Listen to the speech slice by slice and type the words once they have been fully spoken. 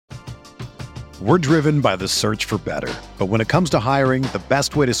We're driven by the search for better. But when it comes to hiring, the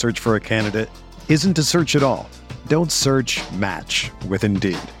best way to search for a candidate isn't to search at all. Don't search, match with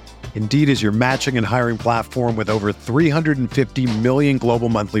Indeed. Indeed is your matching and hiring platform with over 350 million global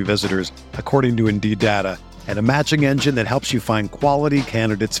monthly visitors, according to Indeed data, and a matching engine that helps you find quality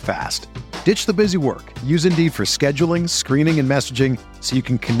candidates fast. Ditch the busy work. Use Indeed for scheduling, screening, and messaging so you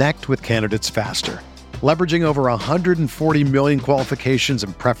can connect with candidates faster. Leveraging over 140 million qualifications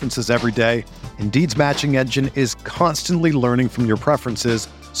and preferences every day, Indeed's matching engine is constantly learning from your preferences,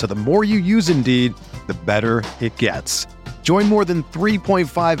 so the more you use Indeed, the better it gets. Join more than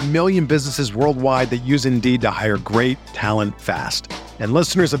 3.5 million businesses worldwide that use Indeed to hire great talent fast. And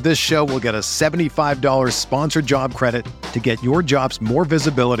listeners of this show will get a $75 sponsored job credit to get your jobs more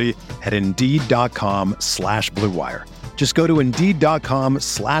visibility at Indeed.com/Blue Wire. Just go to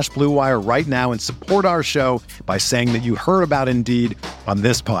Indeed.com/Blue Wire right now and support our show by saying that you heard about Indeed on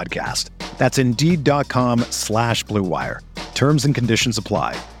this podcast. That's Indeed.com/Blue Wire. Terms and conditions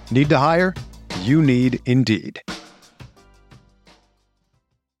apply. Need to hire? You need Indeed.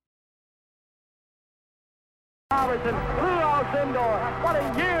 Robertson, Leroy Indoor. What a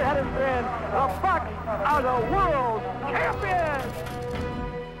year it has been. The Bucks are the world champions.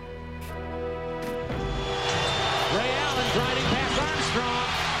 Ray Allen driving past Armstrong.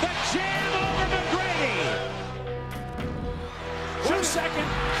 The jam over McGrady. 2 second.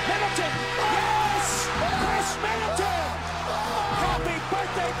 Middleton. Yes! Chris Middleton! Happy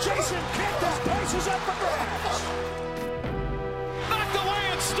birthday, Jason Kidd. This place is up for grabs. Knocked away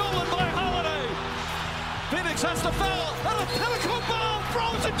and stolen by Holiday. Phoenix has the foul. And a pinnacle ball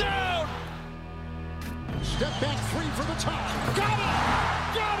throws it down. Step back three for the top. Got it!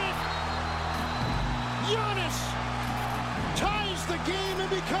 Got it! Giannis ties the game and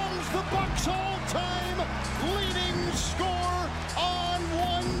becomes the Bucks' all-time leading scorer on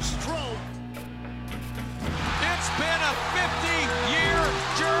one stroke. It's been a 50-year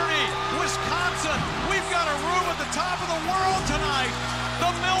journey. Wisconsin, we've got a room at the top of the world tonight. The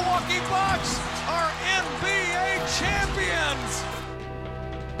Milwaukee Bucks are NBA champions.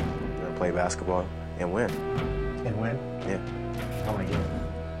 We're gonna play basketball and win. And win? Yeah. How many games?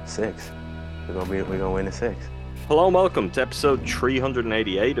 6. We're gonna win in 6. Hello and welcome to episode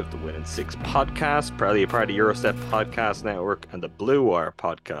 388 of the Win in 6 podcast, proudly a part of Eurostep Podcast Network and the Blue Wire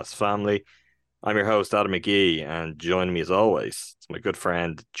podcast family. I'm your host, Adam McGee, and joining me as always is my good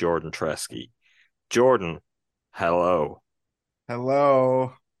friend, Jordan Tresky. Jordan, hello.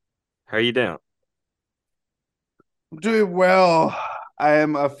 Hello. How are you doing? I'm doing well. I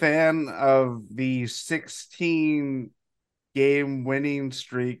am a fan of the 16-game winning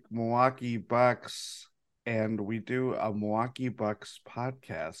streak Milwaukee Bucks, and we do a Milwaukee Bucks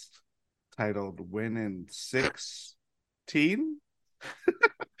podcast titled Win in 16.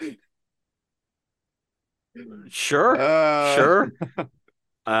 Sure.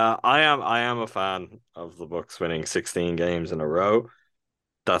 I am a fan of the Bucks winning 16 games in a row.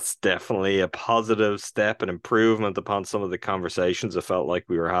 That's definitely a positive step and improvement upon some of the conversations I felt like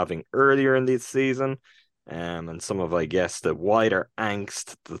we were having earlier in this season, and some of, I guess, the wider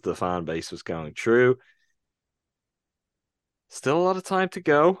angst that the fan base was going through. Still a lot of time to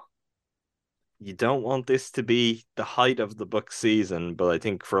go. You don't want this to be the height of the Bucks season, but I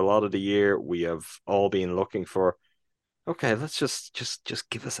think for a lot of the year we have all been looking for, okay, let's just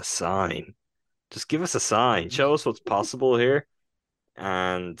give us a sign. Just give us a sign. Show us what's possible here.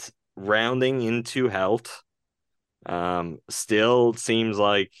 And rounding into health, still seems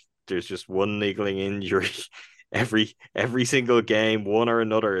like there's just one niggling injury every single game. One or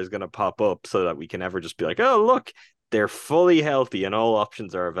another is going to pop up so that we can never just be like, oh, look, they're fully healthy and all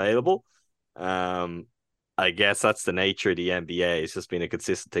options are available. I guess that's the nature of the NBA. It's just been a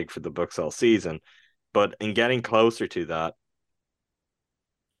consistent thing for the Bucks all season. But in getting closer to that,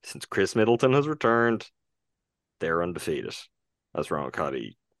 since Chris Middleton has returned, they're undefeated. As Ron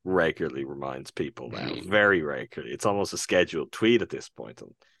Cotty regularly reminds people now. Very regularly. It's almost a scheduled tweet at this point.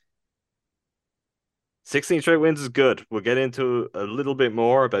 16 straight wins is good. We'll get into a little bit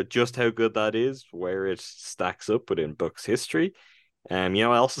more about just how good that is, where it stacks up within Bucks history. You know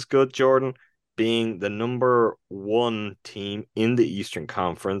what else is good, Jordan? Being the number one team in the Eastern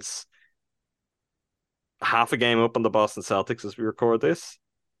Conference. Half a game up on the Boston Celtics as we record this.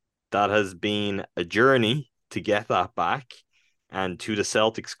 That has been a journey to get that back. And to the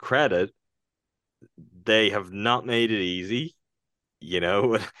Celtics' credit, they have not made it easy. You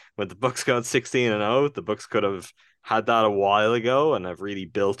know, when the Bucks got 16-0, the Bucks could have had that a while ago and have really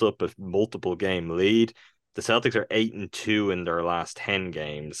built up a multiple game lead. The Celtics are 8-2 in their last 10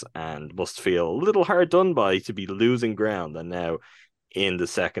 games and must feel a little hard done by to be losing ground and now in the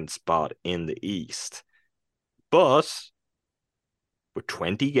second spot in the East. But with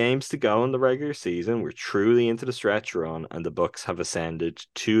 20 games to go in the regular season, we're truly into the stretch run, and the Bucks have ascended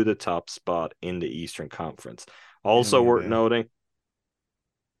to the top spot in the Eastern Conference. Also worth noting,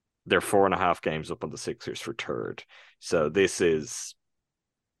 they're 4.5 games up on the Sixers for third. So this is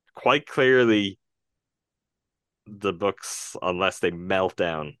quite clearly the Bucks, unless they melt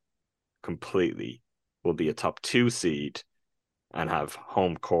down completely, will be a top 2 seed and have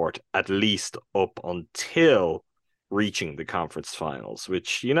home court at least up until reaching the conference finals,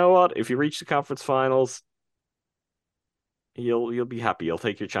 which, you know what, if you reach the conference finals, you'll be happy. You'll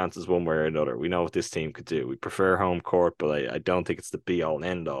take your chances one way or another. We know what this team could do. We prefer home court, but I don't think it's the be all and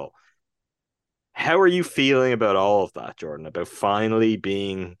end all. How are you feeling about all of that, Jordan? About finally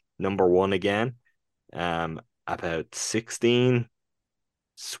being number one again? About 16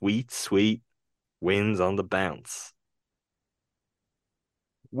 sweet wins on the bounce.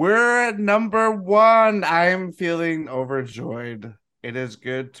 We're at number one. I'm feeling overjoyed. It is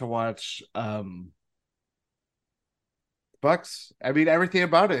good to watch Bucks. I mean, everything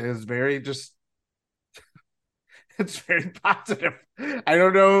about it is very just it's very positive. I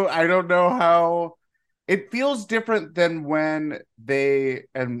don't know how it feels different than when they,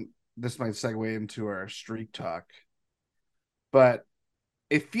 and this might segue into our streak talk, but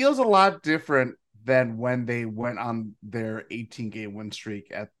it feels a lot different than when they went on their 18-game win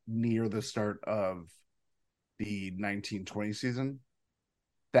streak at near the start of the 1920 season.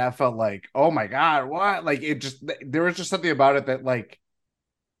 That felt like, oh my God, what? Like, it just, there was just something about it that, like,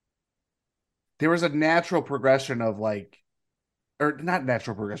 there was a natural progression of, like, or not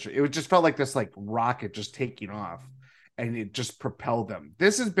natural progression. It just felt like this, like, rocket just taking off, and it just propelled them.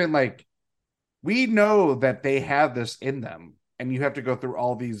 This has been like, we know that they have this in them, and you have to go through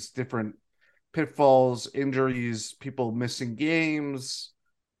all these different pitfalls, injuries, people missing games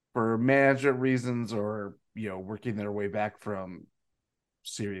for management reasons, or, you know, working their way back from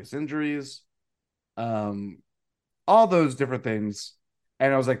serious injuries, all those different things.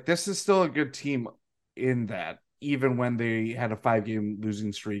 And I was like, this is still a good team in that, even when they had a 5-game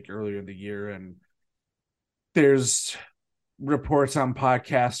losing streak earlier in the year. And there's reports on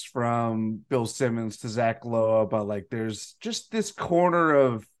podcasts from Bill Simmons to Zach Lowe about, like, there's just this corner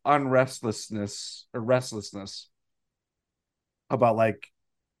of restlessness about, like,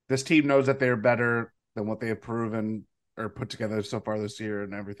 this team knows that they're better than what they have proven or put together so far this year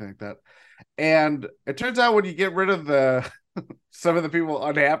and everything like that. And it turns out when you get rid of the some of the people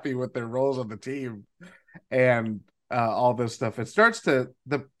unhappy with their roles on the team and all this stuff, it starts to,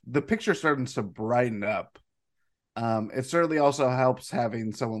 the picture starts to brighten up. It certainly also helps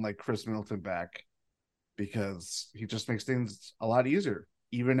having someone like Chris Middleton back, because he just makes things a lot easier,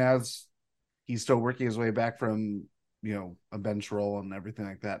 even as he's still working his way back from, you know, a bench role and everything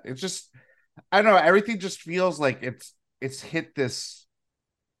like that. It's just, I don't know, everything just feels like it's hit this,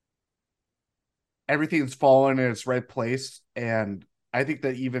 everything's fallen in its right place. And I think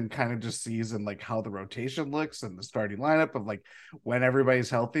that even kind of just sees in, like, how the rotation looks and the starting lineup of, like, when everybody's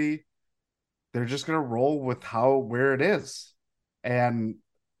healthy, they're just going to roll with where it is. And,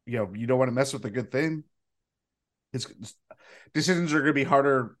 you know, you don't want to mess with a good thing. Decisions are going to be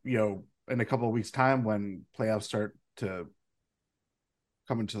harder, you know, in a couple of weeks' time when playoffs start to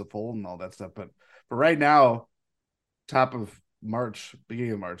come into the fold and all that stuff. But right now, top of March,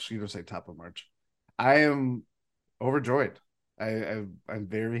 beginning of March, you don't say top of March, I am overjoyed. I'm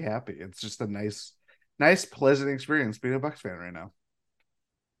very happy. It's just a nice, pleasant experience being a Bucks fan right now.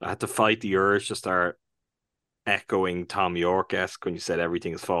 I had to fight the urge to start echoing Tom York-esque when you said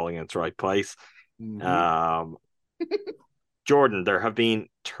everything is falling in its right place. Mm-hmm. Jordan, there have been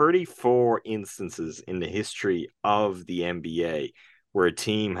 34 instances in the history of the NBA where a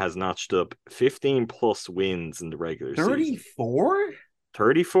team has notched up 15 plus wins in the regular 34? season. 34?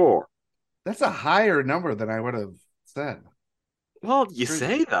 34. That's a higher number than I would have said. Well, you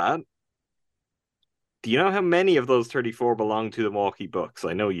say that. Do you know how many of those 34 belong to the Milwaukee Bucks?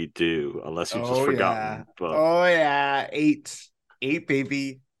 I know you do, unless you've just forgotten. Yeah. But oh, yeah. 8,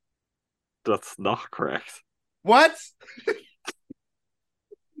 baby. That's not correct. What?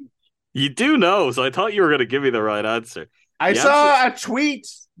 You do know, so I thought you were going to give me the right answer. I saw a tweet.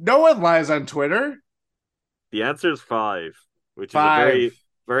 No one lies on Twitter. The answer is 5, which is a very,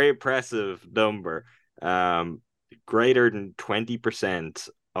 very impressive number. Greater than 20%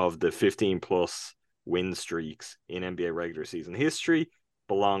 of the 15-plus win streaks in NBA regular season history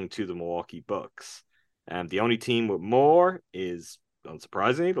belong to the Milwaukee Bucks. The only team with more is,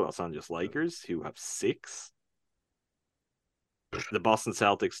 unsurprisingly, the Los Angeles Lakers, who have 6. The Boston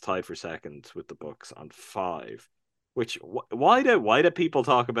Celtics tied for second with the Bucks on 5. Which why do people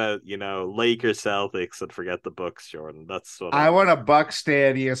talk about Lakers Celtics and forget the Bucks, Jordan? That's what I want a Bucks stay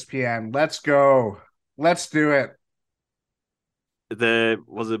at ESPN. Let's go. Let's do it.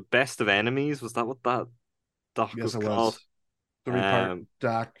 Was it Best of Enemies? Was that what that doc Yes, was it called? was 3-part Um,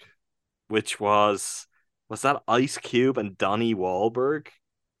 doc. which was that Ice Cube and Donnie Wahlberg?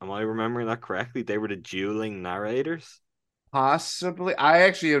 Am I remembering that correctly? They were the dueling narrators. Possibly. I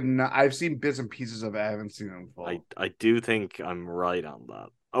actually have not. I've seen bits and pieces of it. I haven't seen them full. I do think I'm right on that.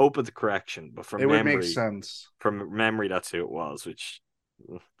 Open to correction, but It would make sense. from memory, that's who it was. Which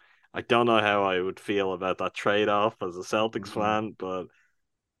I don't know how I would feel about that trade off as a Celtics fan, but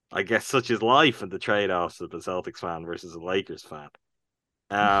I guess such is life and the trade offs of a Celtics fan versus a Lakers fan.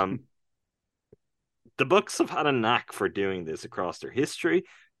 The Bucks have had a knack for doing this across their history.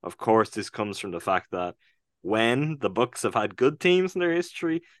 Of course, this comes from the fact that when the Bucks have had good teams in their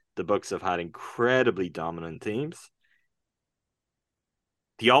history, the Bucks have had incredibly dominant teams.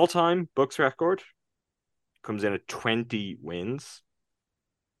 The all-time Bucks record comes in at 20 wins.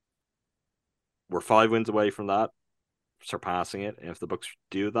 We're 5 wins away from that, surpassing it. And if the Bucks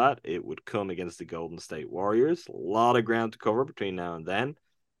do that, it would come against the Golden State Warriors. A lot of ground to cover between now and then.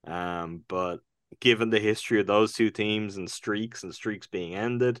 But given the history of those two teams and streaks being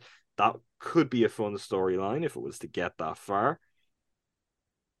ended, that could be a fun storyline if it was to get that far.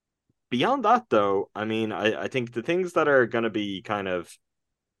 Beyond that, though, I mean, I think the things that are going to be kind of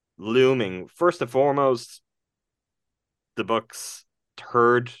looming, first and foremost, the Bucks'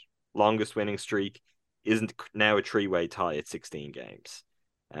 third longest winning streak isn't now a 3-way tie at 16 games.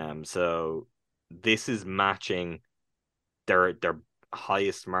 So this is matching their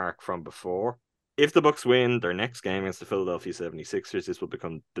highest mark from before. If the Bucks win their next game against the Philadelphia 76ers, this will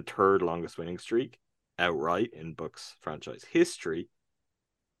become the third longest winning streak outright in Bucks franchise history.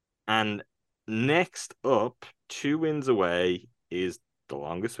 And next up, 2 wins away, is the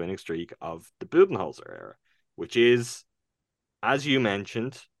longest winning streak of the Budenholzer era, which is, as you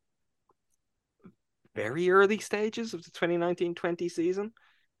mentioned, very early stages of the 2019-20 season,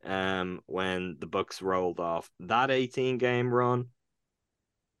 when the Bucks rolled off that 18-game run.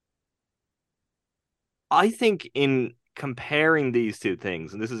 I think in comparing these two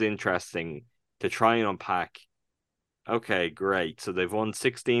things, and this is interesting to try and unpack. Okay, great. So they've won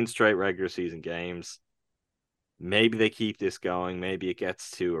 16 straight regular season games. Maybe they keep this going. Maybe it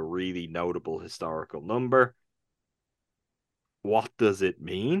gets to a really notable historical number. What does it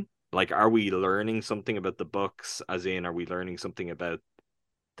mean? Like, are we learning something about the Bucks? As in, are we learning something about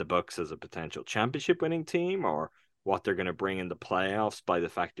the Bucks as a potential championship winning team, or what they're going to bring in the playoffs by the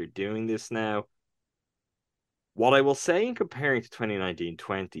fact they're doing this now? What I will say in comparing to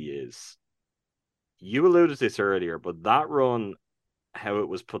 2019-20 is, you alluded to this earlier, but that run, how it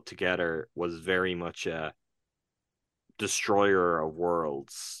was put together, was very much a destroyer of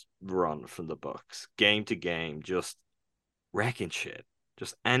worlds run from the Bucks. Game to game, just wrecking shit.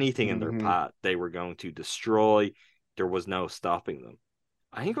 Just anything in their path, they were going to destroy. There was no stopping them.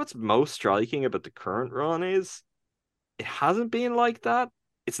 I think what's most striking about the current run is it hasn't been like that.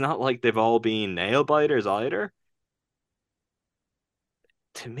 It's not like they've all been nail biters either.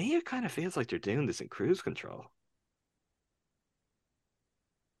 To me, it kind of feels like they're doing this in cruise control.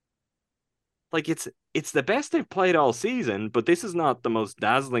 Like it's the best they've played all season, but this is not the most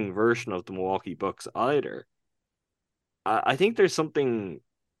dazzling version of the Milwaukee Bucks either. I think there's something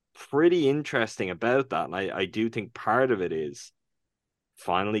pretty interesting about that, and I do think part of it is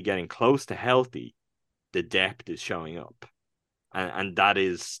finally getting close to healthy. The depth is showing up, and that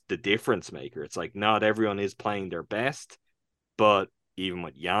is the difference maker. It's like not everyone is playing their best, but even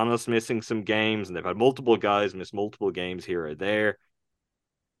with Giannis missing some games, and they've had multiple guys miss multiple games here or there,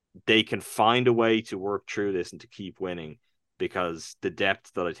 they can find a way to work through this and to keep winning, because the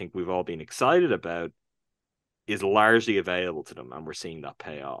depth that I think we've all been excited about is largely available to them, and we're seeing that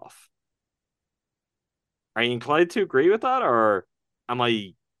pay off. Are you inclined to agree with that, or am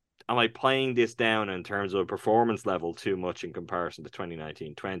I playing this down in terms of performance level too much in comparison to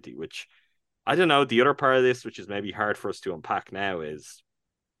 2019-20, which I don't know. The other part of this, which is maybe hard for us to unpack now, is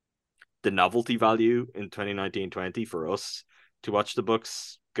the novelty value in 2019-20 for us to watch the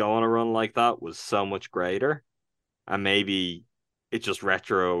Bucks go on a run like that was so much greater. And maybe it just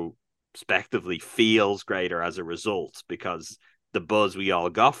retrospectively feels greater as a result, because the buzz we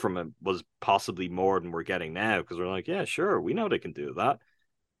all got from it was possibly more than we're getting now, because we're like, yeah, sure, we know they can do that.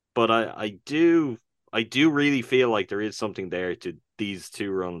 But I do really feel like there is something there to these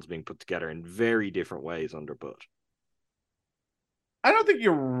two runs being put together in very different ways under Bud. I don't think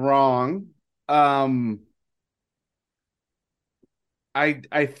you're wrong. I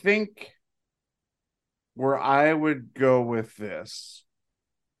think where I would go with this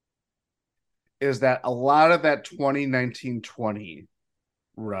is that a lot of that 2019-20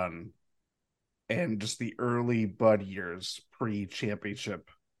 run and just the early Bud years pre-championship,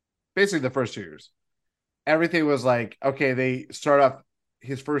 basically the first 2 years, everything was like, okay, they start off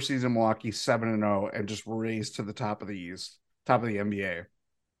his first season in Milwaukee 7-0 and just raised to the top of the East, top of the NBA.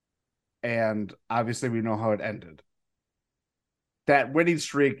 And obviously we know how it ended. That winning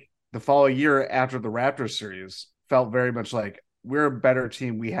streak the following year after the Raptors series felt very much like we're a better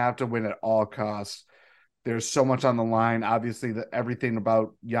team. We have to win at all costs. There's so much on the line. Obviously, everything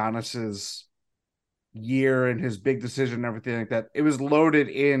about Giannis's year and his big decision and everything like that. It was loaded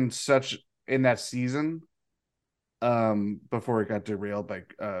in that season before it got derailed by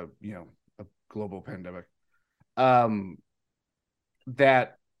a global pandemic.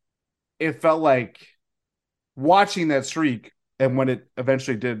 That it felt like watching that streak, and when it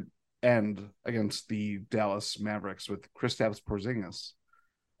eventually did end against the Dallas Mavericks with Kristaps Porzingis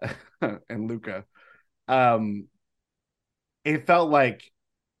and Luka, it felt like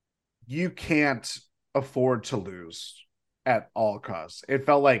you can't afford to lose at all costs. It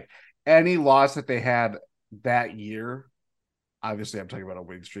felt like any loss that they had that year, obviously I'm talking about a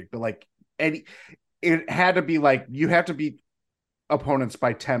winning streak, but like it had to be like you have to beat opponents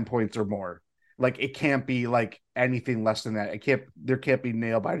by 10 points or more. Like it can't be like anything less than that. There can't be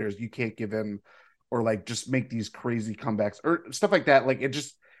nail biters. You can't give in or like just make these crazy comebacks or stuff like that. Like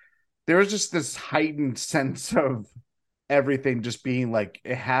there was just this heightened sense of everything just being like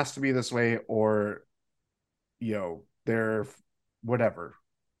it has to be this way, or they're whatever.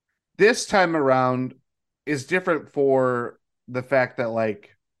 This time around is different for the fact that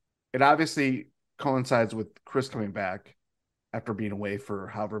like it obviously coincides with Chris coming back after being away for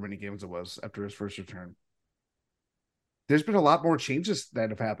however many games it was after his first return. There's been a lot more changes that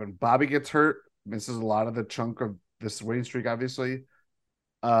have happened. Bobby gets hurt, misses a lot of the chunk of this winning streak, obviously.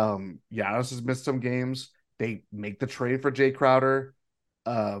 Giannis has missed some games. They make the trade for Jay Crowder.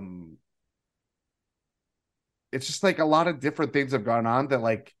 It's just like a lot of different things have gone on that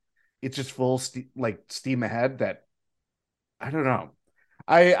like it's just full steam ahead. That I don't know.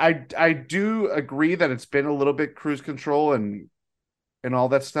 I do agree that it's been a little bit cruise control and all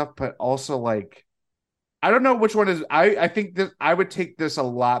that stuff, but also like I don't know which one is. I think that I would take this a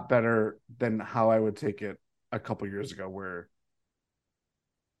lot better than how I would take it a couple years ago, where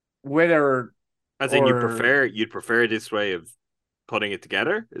whatever. As in, you'd prefer this way of putting it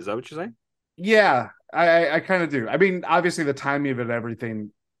together? Is that what you're saying? Yeah, I kind of do. I mean, obviously the timing of it,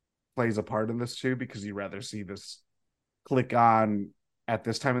 everything plays a part in this too, because you rather see this click on at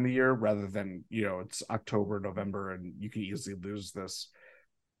this time of the year rather than it's October, November, and you can easily lose this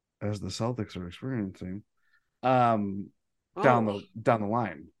as the Celtics are experiencing down the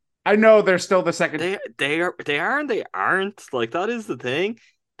line. I know they're still the second. They are and they aren't. Like that is the thing.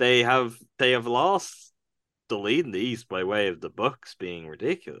 They have lost the lead in the East by way of the Bucks being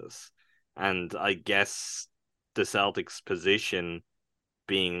ridiculous. And I guess the Celtics position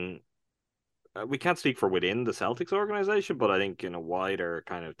being we can't speak for within the Celtics organization, but I think in a wider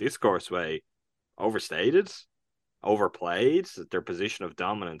kind of discourse way, overstated, overplayed their position of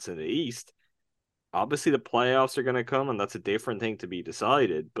dominance in the East. Obviously, the playoffs are going to come, and that's a different thing to be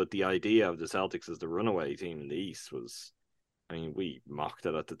decided. But the idea of the Celtics as the runaway team in the East was, I mean, we mocked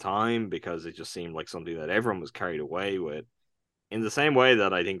it at the time because it just seemed like something that everyone was carried away with. In the same way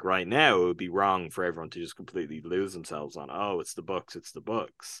that I think right now it would be wrong for everyone to just completely lose themselves on, oh, it's the Bucks, it's the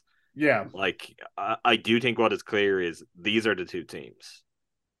Bucks. Yeah. Like, I do think what is clear is these are the two teams.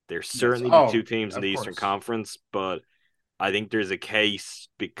 They're certainly the two teams in the Eastern Conference, but I think there's a case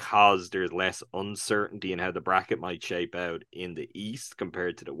because there's less uncertainty in how the bracket might shape out in the East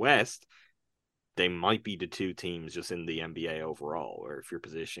compared to the West. They might be the two teams just in the NBA overall, or if you're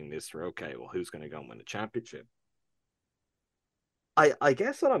positioning this for, okay, well, who's going to go and win the championship? I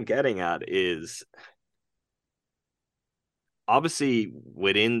guess what I'm getting at is obviously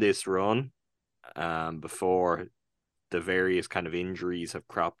within this run, before the various kind of injuries have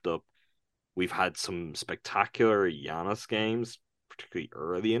cropped up, we've had some spectacular Giannis games, particularly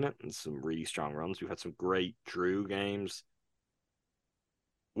early in it, and some really strong runs. We've had some great Drew games.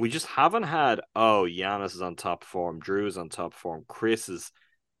 We just haven't had, Giannis is on top form, Drew is on top form, Chris is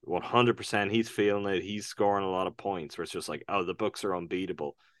 100%, he's feeling it, he's scoring a lot of points, where it's just like, the Bucks are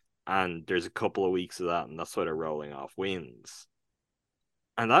unbeatable. And there's a couple of weeks of that, and that's why they're rolling off wins.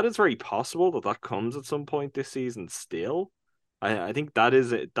 And that is very possible that comes at some point this season still. I think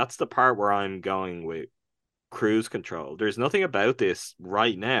that's the part where I'm going with cruise control. There's nothing about this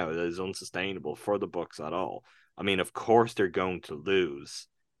right now that is unsustainable for the Bucks at all. I mean, of course they're going to lose.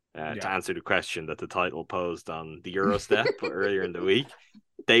 to answer the question that the title posed on the Eurostep earlier in the week.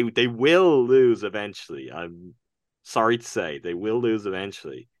 They will lose eventually. I'm sorry to say, they will lose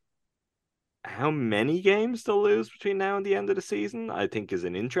eventually. How many games they'll lose between now and the end of the season, I think, is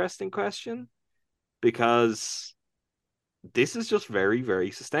an interesting question, because this is just very,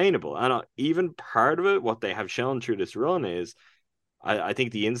 very sustainable. And even part of it, what they have shown through this run is, I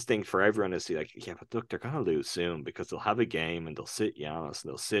think the instinct for everyone is to like, yeah, but look, they're going to lose soon because they'll have a game and they'll sit Giannis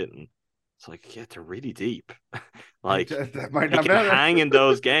and they'll sit, and it's like, yeah, they're really deep. Like, that might they not can matter. hang in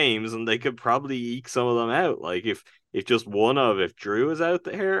those games and they could probably eke some of them out. Like, if if Drew is out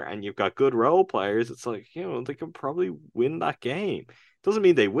there and you've got good role players, it's like, they can probably win that game. Doesn't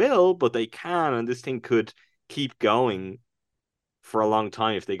mean they will, but they can, and this thing could keep going for a long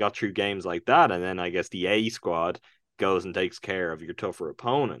time if they got through games like that. And then I guess the A squad goes and takes care of your tougher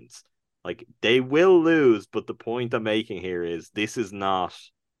opponents. Like, they will lose, but the point I'm making here is this is nothing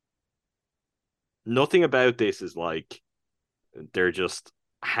about this is like they're just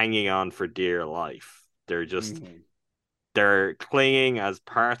hanging on for dear life. They're just they're clinging as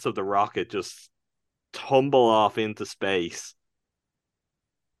parts of the rocket just tumble off into space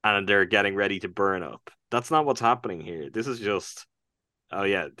and they're getting ready to burn up. That's not what's happening here. This is just, oh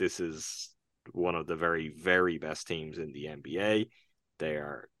yeah, this is one of the very, very best teams in the NBA. They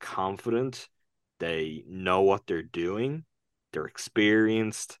are confident. They know what they're doing. They're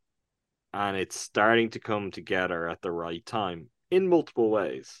experienced. And it's starting to come together at the right time in multiple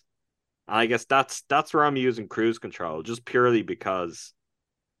ways. And I guess that's where I'm using cruise control, just purely because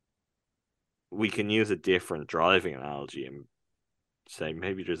we can use a different driving analogy and say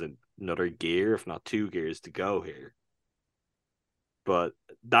maybe there's another gear, if not two gears, to go here. But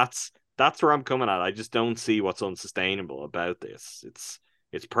that's where I'm coming at. I just don't see what's unsustainable about this.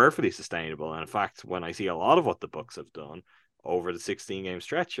 It's perfectly sustainable. And in fact, when I see a lot of what the Bucks have done over the 16-game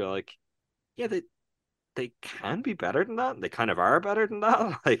stretch, you're like, yeah, they can be better than that. They kind of are better than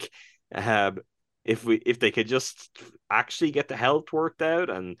that. Like, if they could just actually get the health worked out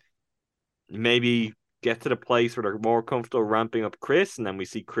and maybe get to the place where they're more comfortable ramping up Chris, and then we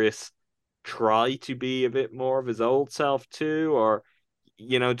see Chris try to be a bit more of his old self too, or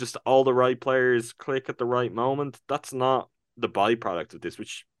just all the right players click at the right moment. That's not the byproduct of this,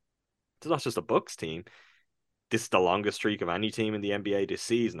 which it's not just a Bucks team. This is the longest streak of any team in the NBA this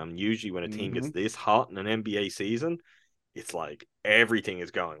season. And usually when a team gets this hot in an NBA season, it's like everything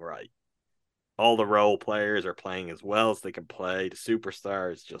is going right. All the role players are playing as well as they can play. The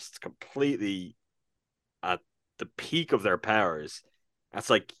superstars just completely at the peak of their powers. That's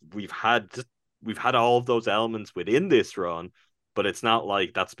like we've had all of those elements within this run, but it's not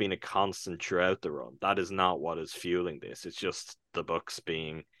like that's been a constant throughout the run. That is not what is fueling this. It's just the Bucks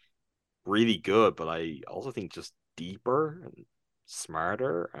being really good, but I also think just deeper and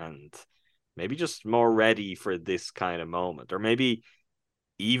smarter and maybe just more ready for this kind of moment, or maybe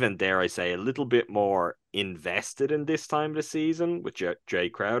even, dare I say, a little bit more invested in this time of the season with Jay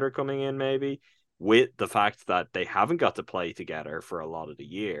Crowder coming in, maybe with the fact that they haven't got to play together for a lot of the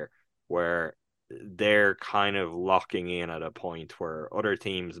year, where they're kind of locking in at a point where other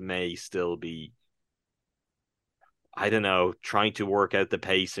teams may still be, I don't know, trying to work out the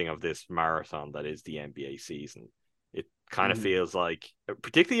pacing of this marathon that is the NBA season. It kind of feels like,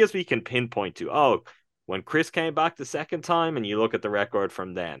 particularly as we can pinpoint to, when Chris came back the second time and you look at the record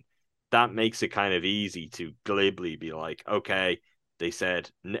from then, that makes it kind of easy to glibly be like, okay, they said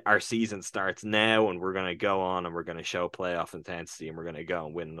our season starts now and we're going to go on and we're going to show playoff intensity and we're going to go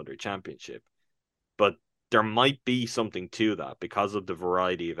and win another championship. But there might be something to that because of the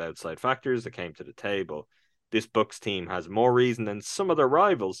variety of outside factors that came to the table. This Bucks team has more reason than some of their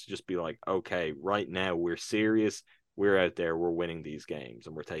rivals to just be like, okay, right now we're serious. We're out there. We're winning these games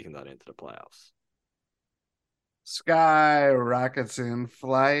and we're taking that into the playoffs. Sky rockets in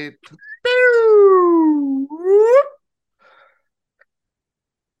flight.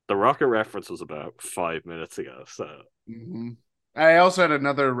 The rocket reference was about 5 minutes ago. So I also had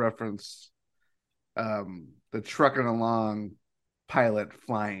another reference. The trucking along pilot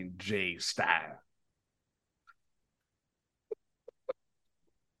flying J style.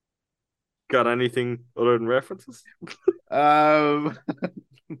 Got anything other than references? No,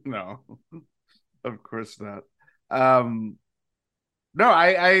 of course not. No, I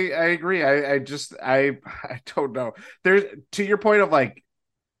agree. I don't know. There's, to your point of like,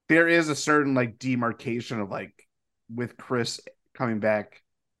 there is a certain like demarcation of like with Chris coming back,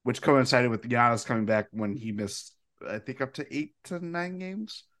 which coincided with Giannis coming back when he missed, I think, up to 8 to 9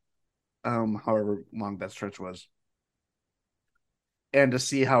 games, however long that stretch was. And to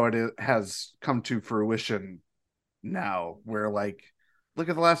see how it has come to fruition now, where like look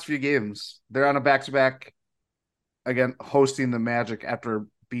at the last few games. They're on a back-to-back, again, hosting the Magic after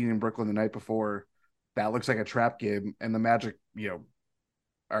beating Brooklyn the night before. That looks like a trap game. And the Magic,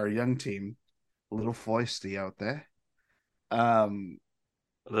 are a young team, a little feisty out there. A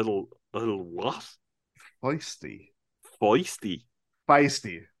little what? Feisty. Feisty.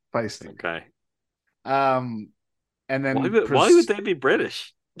 Feisty. Okay. And then why would they be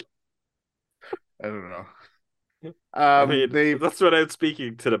British? I don't know. I mean, that's without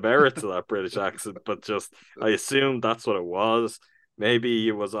speaking to the merits of that British accent, but just I assumed that's what it was. Maybe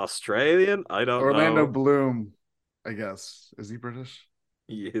it was Australian. I don't know. Orlando Bloom, I guess. Is he British?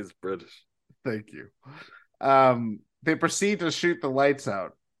 He is British. Thank you. They proceed to shoot the lights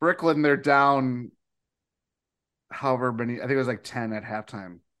out. Brooklyn, they're down however many, I think it was like 10 at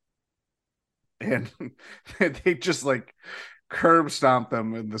halftime. And they just like curb stomp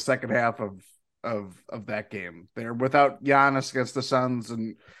them in the second half of that game. They're without Giannis against the Suns,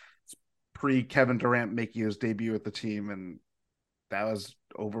 and pre Kevin Durant making his debut with the team, and that was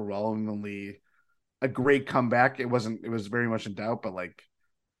overwhelmingly a great comeback. It was very much in doubt, but like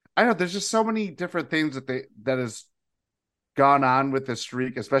I don't know, there's just so many different things that has gone on with this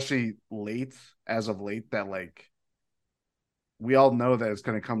streak, especially as of late, that like we all know that it's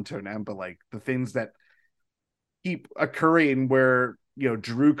going to come to an end, but like the things that keep occurring where,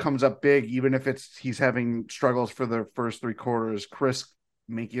 Drew comes up big, even if he's having struggles for the first three quarters, Chris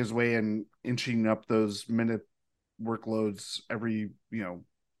making his way and inching up those minute workloads every,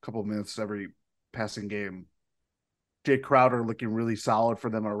 couple of minutes, every passing game. Jay Crowder looking really solid for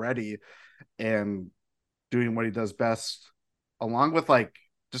them already and doing what he does best, along with like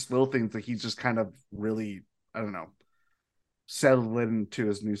just little things that he's just kind of really, I don't know, settled into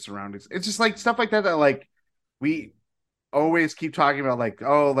his new surroundings. It's just like stuff like that like we always keep talking about, like,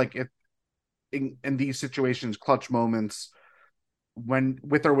 oh, like if in these situations, clutch moments, when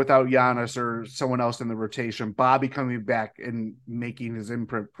with or without Giannis or someone else in the rotation, Bobby coming back and making his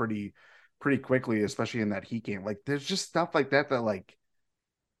imprint pretty quickly, especially in that Heat game. Like there's just stuff like that like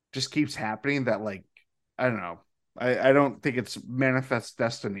just keeps happening that like, I don't know. I don't think it's manifest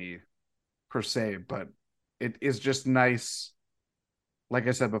destiny per se, but it is just nice. Like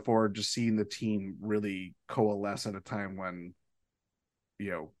I said before, just seeing the team really coalesce at a time when,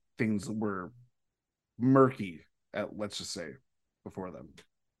 things were murky let's just say, before them.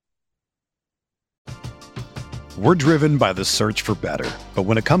 We're driven by the search for better. But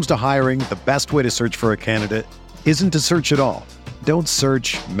when it comes to hiring, the best way to search for a candidate isn't to search at all. Don't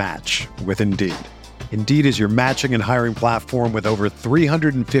search, match with Indeed. Indeed is your matching and hiring platform with over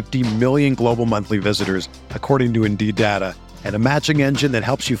 350 million global monthly visitors, according to Indeed data, and a matching engine that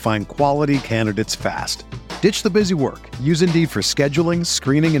helps you find quality candidates fast. Ditch the busy work. Use Indeed for scheduling,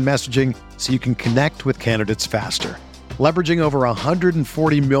 screening, and messaging so you can connect with candidates faster. Leveraging over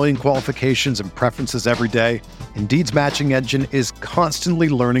 140 million qualifications and preferences every day, Indeed's matching engine is constantly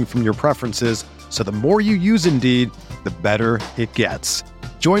learning from your preferences, so the more you use Indeed, the better it gets.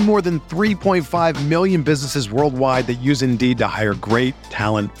 Join more than 3.5 million businesses worldwide that use Indeed to hire great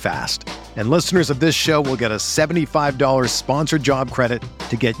talent fast. And listeners of this show will get a $75 sponsored job credit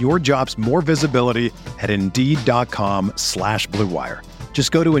to get your jobs more visibility at Indeed.com/Blue Wire.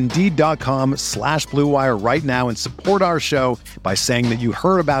 Just go to Indeed.com/Blue Wire right now and support our show by saying that you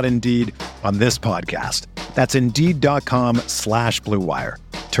heard about Indeed on this podcast. That's Indeed.com/Blue Wire.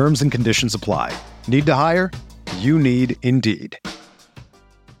 Terms and conditions apply. Need to hire? You need Indeed.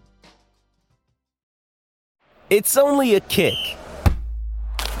 It's only a kick,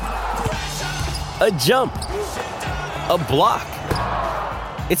 a jump, a block.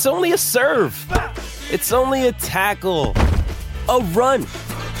 It's only a serve. It's only a tackle, a run.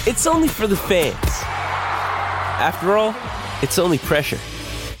 It's only for the fans. After all, it's only pressure.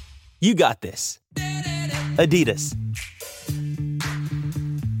 You got this. Adidas.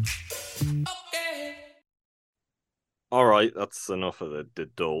 All right, that's enough of the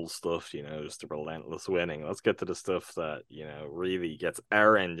dull stuff, just the relentless winning. Let's get to the stuff that, really gets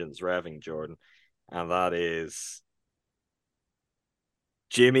our engines revving, Jordan. And that is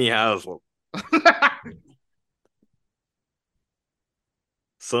Jimmy Haslam.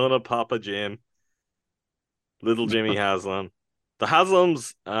 Son of Papa Jim. Little Jimmy Haslam. The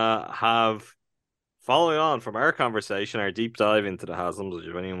Haslams have, following on from our conversation, our deep dive into the Haslams,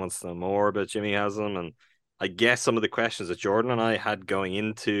 if anyone wants to know more about Jimmy Haslam, and I guess some of the questions that Jordan and I had going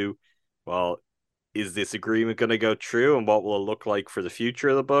into, well, is this agreement going to go through and what will it look like for the future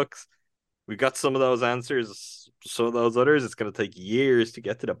of the Bucks? We got some of those answers, some of those others it's going to take years to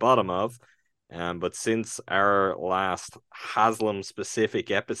get to the bottom of. But since our last Haslam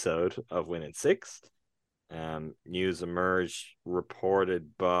specific episode of Winning Six, News emerged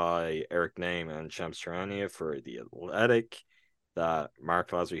reported by Eric Neyman and Shams Charania for The Athletic that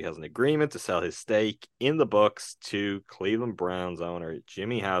Mark Lasry has an agreement to sell his stake in the Bucks to Cleveland Browns owner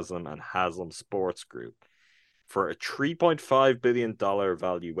Jimmy Haslam and Haslam Sports Group for a $3.5 billion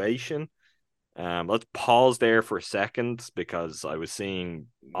valuation. Let's pause there for a second because I was seeing,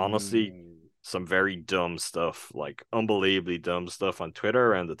 honestly, some very dumb stuff, like unbelievably dumb stuff on Twitter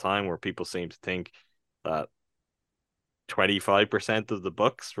around the time where people seem to think that 25% of the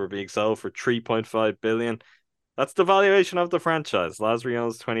Bucks were being sold for $3.5 billion. That's the valuation of the franchise. Lasry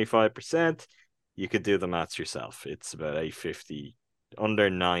owns 25%. You could do the maths yourself. It's about $850, under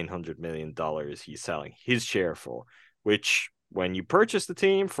 $900 million he's selling his share for, which when you purchase the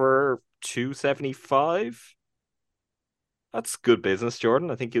team for $275, that's good business,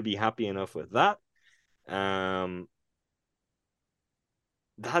 Jordan. I think you'll be happy enough with that. That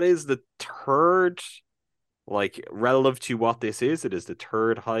is the third, like, relative to what this is, it is the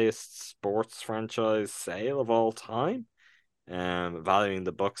third highest sports franchise sale of all time. Valuing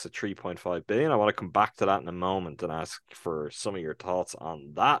the Bucks at $3.5 billion. I want to come back to that in a moment and ask for some of your thoughts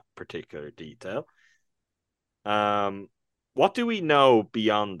on that particular detail. What do we know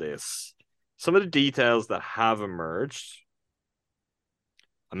beyond this? Some of the details that have emerged.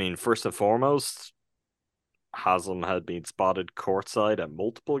 I mean, first and foremost, Haslam had been spotted courtside at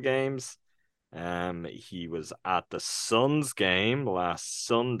multiple games. He was at the Suns game last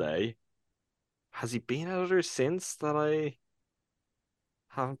Sunday. Has he been at others since that I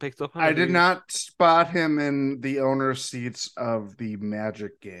haven't picked up on? I did not spot him in the owner's seats of the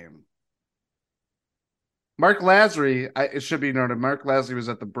Magic game. Mark Lasry, it should be noted, Mark Lasry was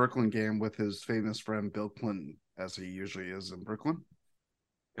at the Brooklyn game with his famous friend Bill Clinton, as he usually is in Brooklyn.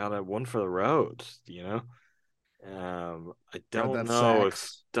 Got a one for the road, you know. I don't know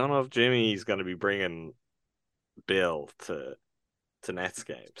if Jimmy's going to be bringing Bill to Nets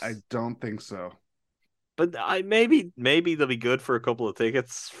games. I don't think so. But maybe they'll be good for a couple of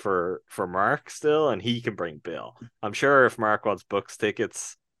tickets for Mark still, and he can bring Bill. I'm sure if Mark wants Bucks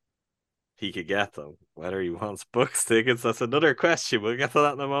tickets, he could get them. Whether he wants Bucks tickets, that's another question. We'll get to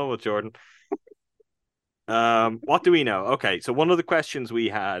that in a moment, Jordan. What do we know? Okay, so one of the questions we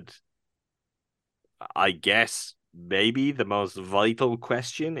had, I guess maybe the most vital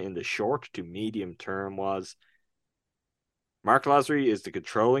question in the short to medium term, was Mark Lasry is the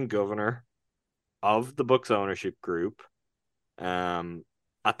controlling governor of the Bucks ownership group. At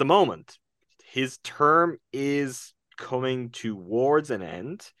the moment, his term is coming towards an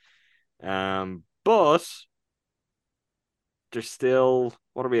end. But there's still,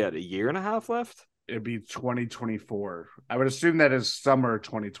 what are we at, a year and a half left? It'd be 2024. I would assume that is summer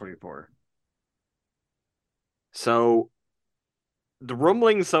 2024. So the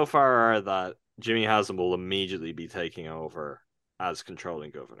rumblings so far are that Jimmy Haslam will immediately be taking over as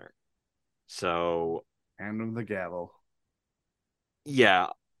controlling governor. So, hand him the gavel. Yeah.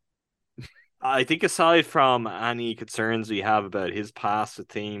 I think aside from any concerns we have about his past with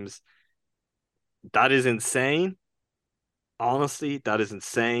teams, that is insane. Honestly, that is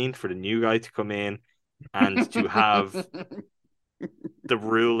insane for the new guy to come in and to have the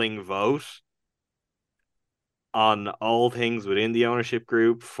ruling vote on all things within the ownership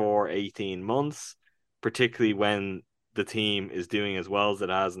group for 18 months, particularly when the team is doing as well as it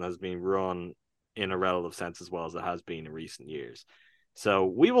has and has been run in a relative sense as well as it has been in recent years. So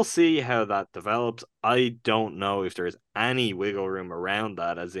we will see how that develops. I don't know if there's any wiggle room around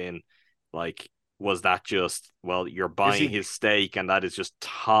that, as in, like, was that just, well, you're buying his stake and that is just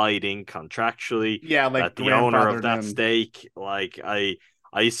tied in contractually? Yeah, like that the owner of that stake, like, I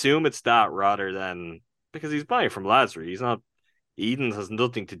assume it's that rather than, because he's buying from Lasry. He's not, Edens has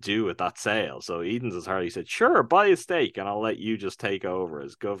nothing to do with that sale. So Edens has hardly said, sure, buy a stake and I'll let you just take over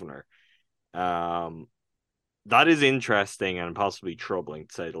as governor. That is interesting and possibly troubling,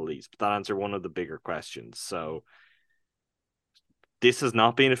 to say the least. But that answers one of the bigger questions. So this has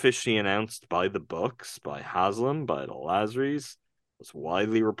not been officially announced by the Bucks, by Haslam, by the Lasrys. It's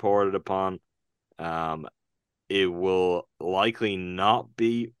widely reported upon. It will likely not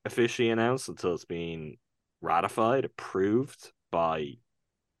be officially announced until it's been ratified, approved by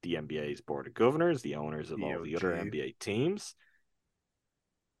the NBA's Board of Governors, the owners of all the other NBA teams.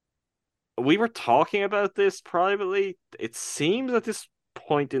 We were talking about this privately. It seems at this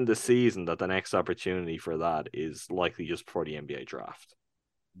point in the season that the next opportunity for that is likely just before the NBA draft.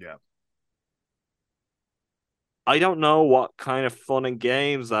 Yeah. I don't know what kind of fun and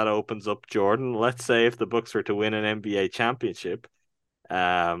games that opens up, Jordan. Let's say if the Bucks were to win an NBA championship,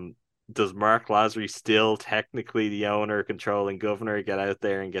 does Mark Lasry, still technically the owner, controlling governor, get out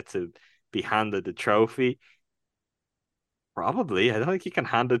there and get to be handed the trophy? Probably. I don't think you can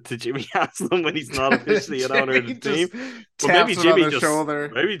hand it to Jimmy Haslam when he's not officially an owner of the team. But taps it on the shoulder.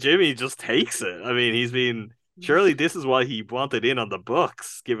 maybe Jimmy just takes it. I mean, surely this is why he wanted in on the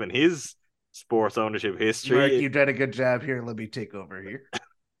Bucks, given his sports ownership history. Mark, you did a good job here. Let me take over here.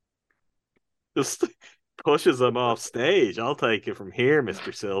 Just pushes him off stage. I'll take it from here,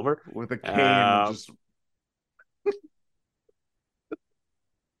 Mr. Silver. With a cane. Just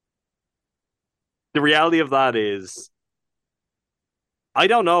the reality of that is, I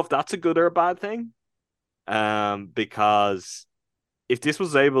don't know if that's a good or a bad thing. Because if this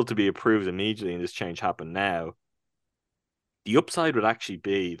was able to be approved immediately and this change happened now, the upside would actually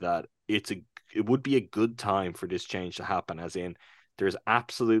be that it would be a good time for this change to happen, as in there's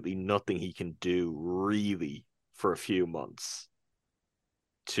absolutely nothing he can do really for a few months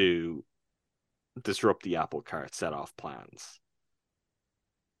to disrupt the apple cart set off plans.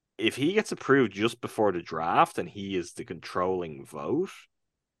 If he gets approved just before the draft and he is the controlling vote,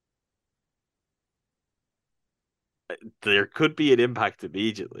 there could be an impact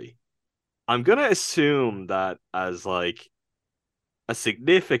immediately. I'm going to assume that as like a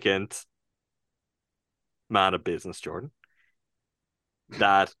significant man of business, Jordan,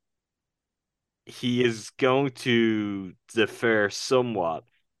 that he is going to defer somewhat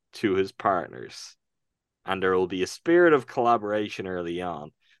to his partners, and there will be a spirit of collaboration early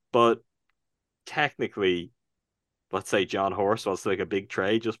on. But technically, let's say John Horst wants to make a big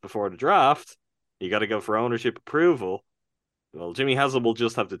trade just before the draft. You got to go for ownership approval. Well, Jimmy Haslam will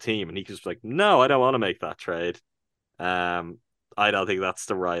just have the team, and he can just be like, no, I don't want to make that trade. I don't think that's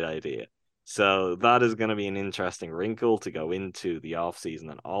the right idea. So that is going to be an interesting wrinkle to go into the offseason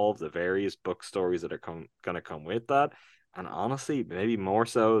and all of the various book stories that are going to come with that. And honestly, maybe more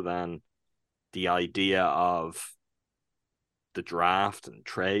so than the idea of the draft and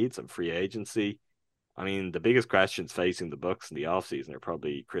trades and free agency. I mean, the biggest questions facing the Bucks in the offseason are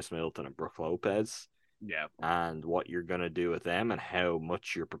probably Chris Middleton and Brook Lopez. Yeah. And what you're going to do with them and how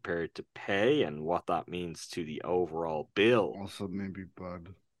much you're prepared to pay and what that means to the overall bill. Also, maybe Bud.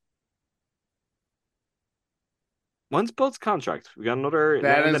 When's Bud's contract? We got another.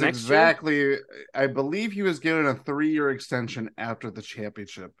 That is next exactly. year? I believe he was given a 3-year extension after the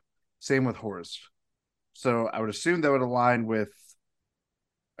championship. Same with Horst. So I would assume that would align with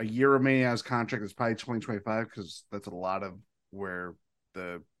a year remaining on his contract. Is probably 2025 because that's a lot of where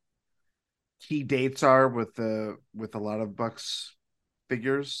the key dates are with a lot of Bucks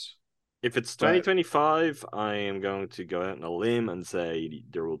figures. If it's 2025, I am going to go out on a limb and say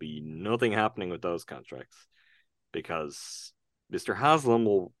there will be nothing happening with those contracts, because Mr. Haslam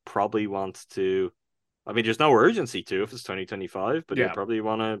will probably want to. I mean, there's no urgency to if it's 2025, but he'll probably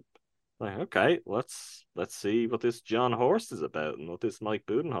want to. Like, okay, let's see what this John Horst is about and what this Mike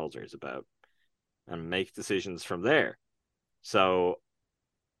Budenholzer is about, and make decisions from there. So,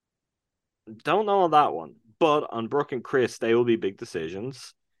 don't know on that one, but on Brook and Chris, they will be big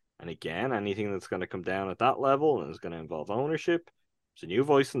decisions. And again, anything that's going to come down at that level and is going to involve ownership, there's a new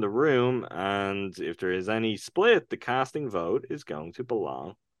voice in the room, and if there is any split, the casting vote is going to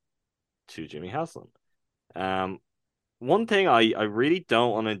belong to Jimmy Haslam. One thing I really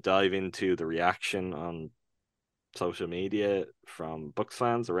don't want to dive into the reaction on social media from Bucks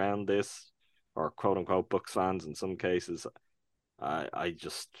fans around this, or quote unquote Bucks fans in some cases. I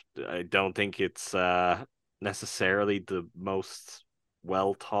don't think it's necessarily the most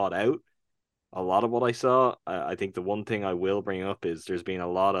well thought out. A lot of what I saw, I think the one thing I will bring up is there's been a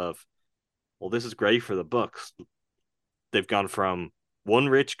lot of, well, this is great for the Bucks. They've gone from one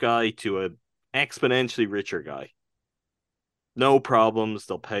rich guy to an exponentially richer guy. No problems.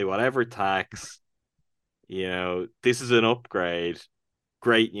 They'll pay whatever tax. You know, this is an upgrade.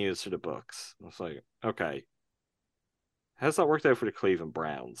 Great news for the Bucks. It's like, okay, how's that worked out for the Cleveland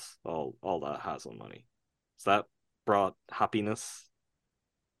Browns? All that Haslam money. Has that brought happiness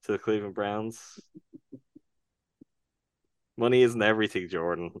to the Cleveland Browns? Money isn't everything,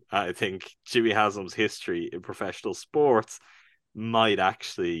 Jordan. I think Jimmy Haslam's history in professional sports might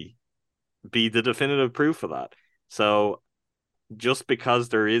actually be the definitive proof of that. So just because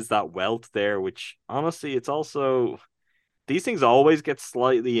there is that wealth there, which honestly, it's also, these things always get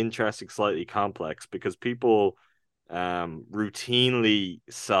slightly interesting, slightly complex, because people routinely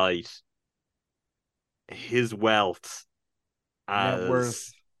cite his wealth as net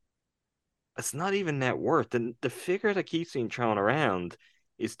worth. It's not even net worth. And the figure that keeps being thrown around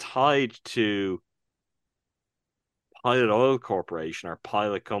is tied to Pilot Oil Corporation or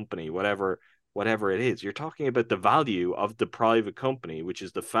Pilot Company, whatever it is. You're talking about the value of the private company, which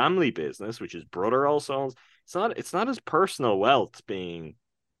is the family business, which his brother also owns. It's not his personal wealth being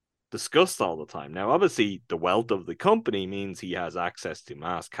discussed all the time. Now, obviously, the wealth of the company means he has access to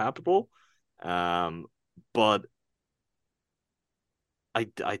mass capital, but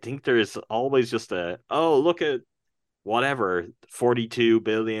I think there's always just look at whatever 42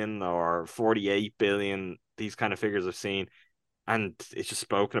 billion or 48 billion, these kind of figures I've seen, and it's just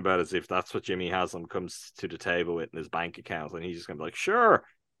spoken about as if that's what Jimmy Haslam comes to the table with in his bank account, and he's just gonna be like, sure,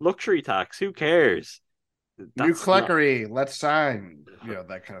 luxury tax, who cares? New That's not Cleckery, let's sign,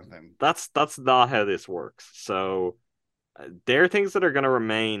 that kind of thing. that's not how this works. So there are things that are going to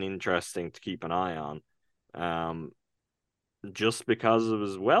remain interesting to keep an eye on. Just because of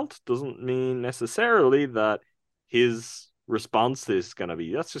his wealth doesn't mean necessarily that his response to this is going to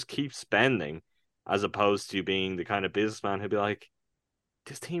be, let's just keep spending, as opposed to being the kind of businessman who'd be like,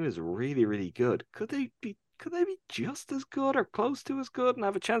 this team is really, really good. Could they be just as good or close to as good and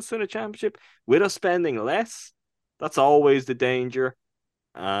have a chance to win a championship with us spending less? That's always the danger.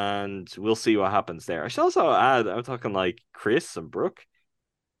 And we'll see what happens there. I should also add, I'm talking like Chris and Brooke.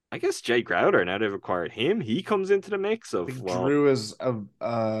 I guess Jay Crowder, now they've acquired him, he comes into the mix of, Drew is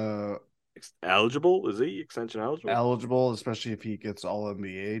eligible. Is he extension eligible? Eligible, especially if he gets all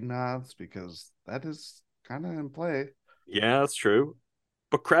NBA nods, because that is kind of in play. Yeah, that's true.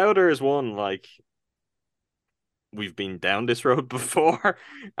 But Crowder is one, like, we've been down this road before,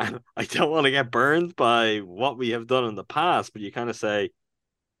 and I don't want to get burned by what we have done in the past, but you kind of say,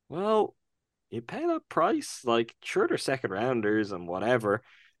 well, you pay that price, like, sure, they're second rounders and whatever,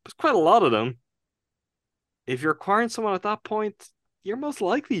 but quite a lot of them. If you're acquiring someone at that point, you're most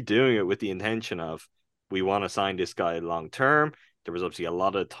likely doing it with the intention of, we want to sign this guy long term. There was obviously a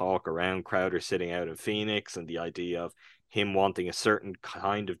lot of talk around Crowder sitting out in Phoenix and the idea of him wanting a certain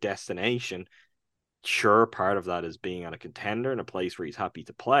kind of destination. Sure, part of that is being on a contender in a place where he's happy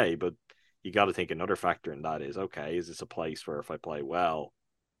to play, but you got to think another factor in that is, okay, is this a place where if I play well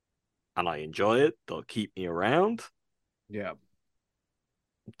and I enjoy it, they'll keep me around? Yeah.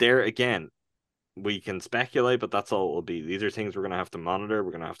 There again, we can speculate, but that's all it will be. These are things we're going to have to monitor.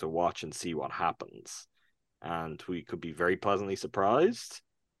 We're going to have to watch and see what happens. And we could be very pleasantly surprised.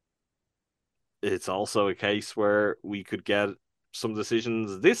 It's also a case where we could get some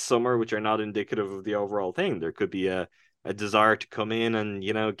decisions this summer which are not indicative of the overall thing. There could be a desire to come in and,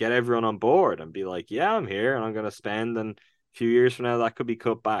 get everyone on board and be like, yeah, I'm here and I'm going to spend, and a few years from now that could be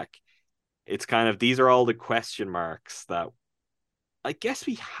cut back. It's kind of, these are all the question marks that I guess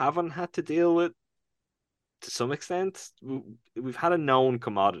we haven't had to deal with to some extent. We've had a known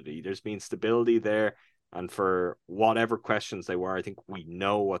commodity. There's been stability there, and for whatever questions they were, I think we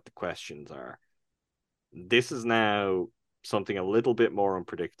know what the questions are. This is now something a little bit more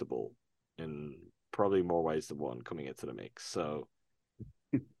unpredictable in probably more ways than one coming into the mix. So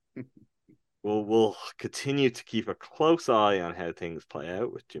we'll continue to keep a close eye on how things play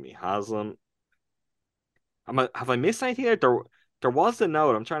out with Jimmy Haslam. Have I missed anything there? There was a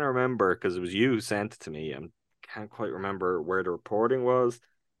note, I'm trying to remember, because it was you who sent it to me. I can't quite remember where the reporting was,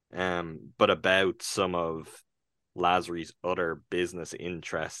 but about some of Lasry's other business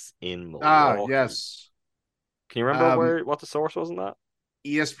interests in Milwaukee. Yes. Can you remember what the source was in that?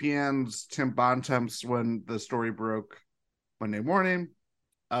 ESPN's Tim Bontemps, when the story broke Monday morning,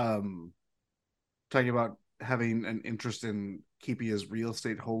 talking about having an interest in keeping his real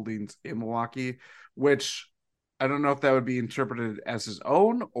estate holdings in Milwaukee, which I don't know if that would be interpreted as his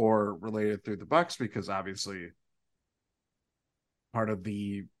own or related through the Bucks, because obviously part of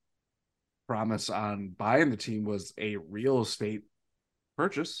the promise on buying the team was a real estate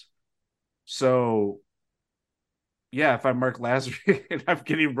purchase. So yeah, if I'm Mark Lasry and I'm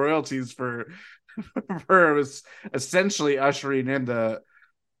getting royalties for essentially ushering in the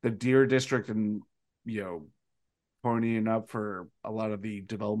Deer District and, pointing up for a lot of the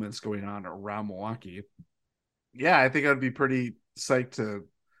developments going on around Milwaukee. Yeah, I think I'd be pretty psyched to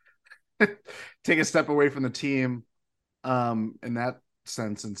take a step away from the team in that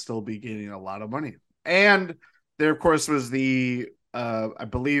sense and still be getting a lot of money. And there, of course, was the I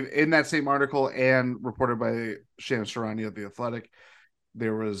believe in that same article and reported by Shannon Sharani of The Athletic,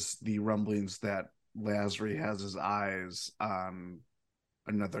 there was the rumblings that Lasry has his eyes on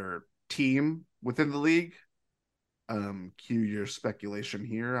another team within the league. Cue your speculation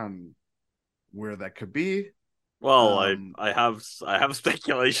here on where that could be. Well, I have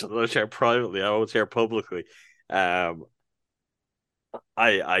speculation that I'll share privately. I won't share publicly. I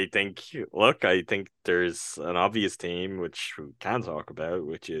think there's an obvious team which we can talk about,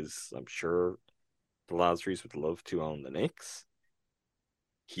 which is, I'm sure the Lasrys would love to own the Knicks.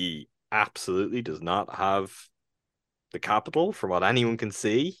 He absolutely does not have the capital, from what anyone can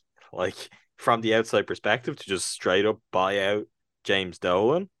see, like from the outside perspective, to just straight up buy out James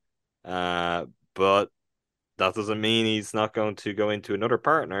Dolan. But that doesn't mean he's not going to go into another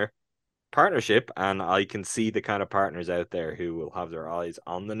partnership, and I can see the kind of partners out there who will have their eyes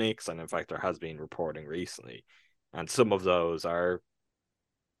on the Knicks, and in fact there has been reporting recently, and some of those are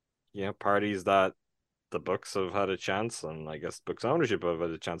parties that the Bucks have had a chance, and I guess Bucks ownership have had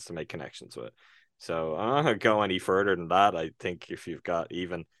a chance to make connections with. So I'm not gonna go any further than that. I think if you've got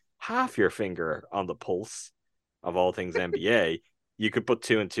even half your finger on the pulse of all things NBA, you could put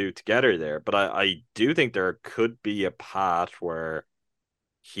two and two together there. But I do think there could be a path where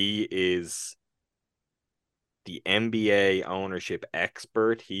he is the NBA ownership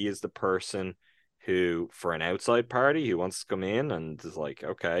expert. He is the person who, for an outside party who wants to come in and is like,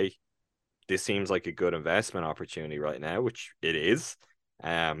 okay, this seems like a good investment opportunity right now, which it is.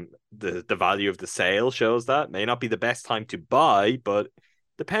 The value of the sale shows that. May not be the best time to buy, but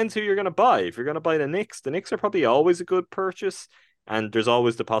depends who you're going to buy. If you're going to buy the Knicks are probably always a good purchase, and there's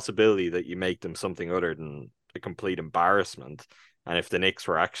always the possibility that you make them something other than a complete embarrassment. And if the Knicks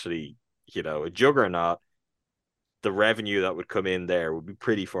were actually, a juggernaut, the revenue that would come in there would be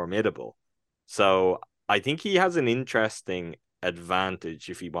pretty formidable. So I think he has an interesting advantage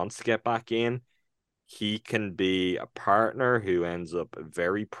if he wants to get back in. He can be a partner who ends up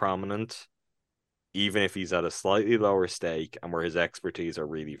very prominent, even if he's at a slightly lower stake and where his expertise are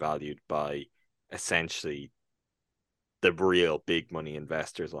really valued by essentially the real big money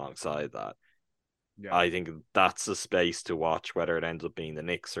investors alongside that. Yeah. I think that's a space to watch, whether it ends up being the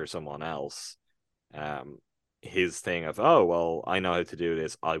Knicks or someone else. His thing of, oh, well, I know how to do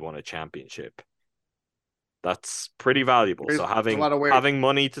this. I won a championship. That's pretty valuable. So having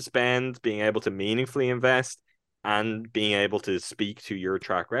money to spend, being able to meaningfully invest, and being able to speak to your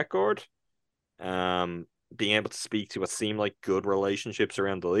track record, being able to speak to what seem like good relationships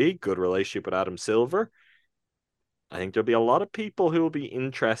around the league, good relationship with Adam Silver. I think there'll be a lot of people who will be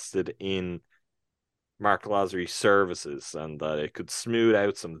interested in Mark Lasry's services, and that it could smooth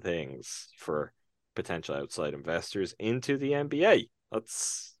out some things for potential outside investors into the NBA.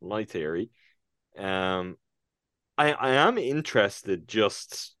 That's my theory. I am interested,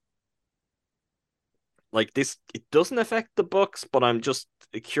 just like this, it doesn't affect the Bucks, but I'm just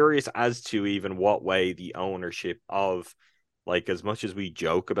curious as to even what way the ownership of, like, as much as we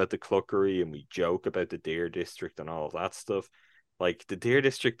joke about the Cluckery and we joke about the Deer District and all of that stuff, like the Deer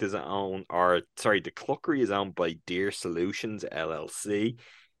District is owned, the Cluckery is owned by Deer Solutions LLC.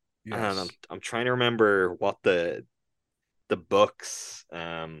 Yes. And I'm trying to remember what the Bucks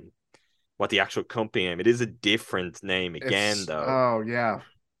what the actual company name. It is a different name again, though. Oh yeah.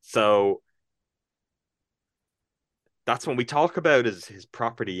 So that's when we talk about his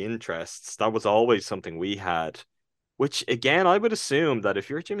property interests. That was always something we had. Which again, I would assume that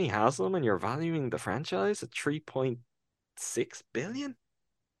if you're Jimmy Haslam and you're valuing the franchise at $3.6 billion,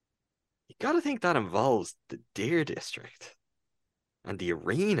 you got to think that involves the Deer District and the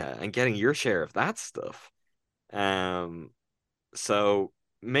arena and getting your share of that stuff. So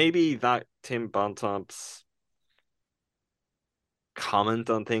maybe that Tim Bontemps comment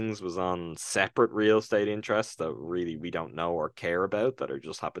on things was on separate real estate interests that really we don't know or care about, that are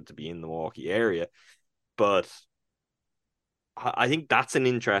just happen to be in the Milwaukee area. But I think that's an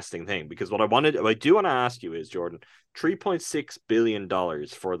interesting thing, because what I do want to ask you is, Jordan, $3.6 billion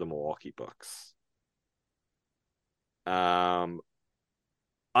for the Milwaukee Bucks. I'll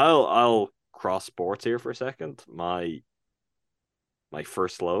cross sports here for a second. My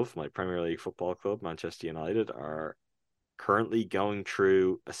first love, my Premier League football club, Manchester United, are currently going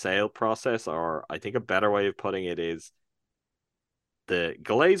through a sale process, or I think a better way of putting it is the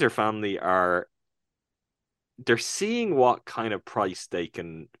Glazer family they're seeing what kind of price they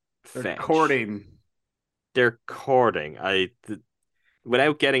can fetch. They're courting.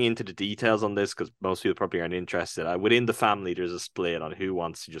 Without getting into the details on this, because most people probably aren't interested, within the family, there's a split on who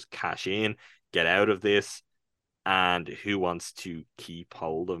wants to just cash in, get out of this, and who wants to keep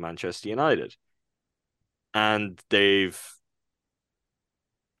hold of Manchester United. And they've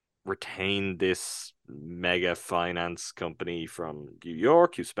retained this mega finance company from New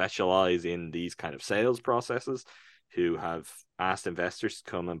York who specialize in these kind of sales processes, who have asked investors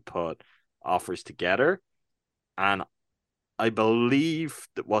to come and put offers together. And I believe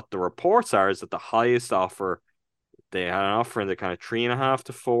that what the reports are is that the highest offer, they had an offer in the kind of 3.5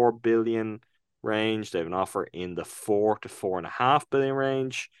 to 4 billion range. They have an offer in the 4 to 4.5 billion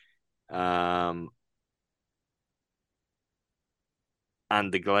range.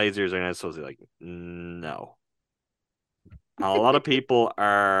 And the Glazers are now supposed to be like, no. And a lot of people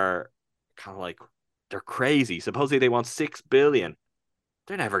are kind of like, they're crazy. Supposedly they want 6 billion.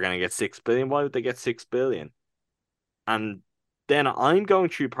 They're never going to get 6 billion. Why would they get 6 billion? And then I'm going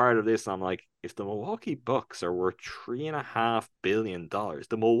through part of this and I'm like, if the Milwaukee Bucks are worth $3.5 billion,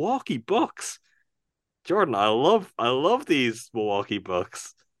 the Milwaukee Bucks, Jordan, I love these Milwaukee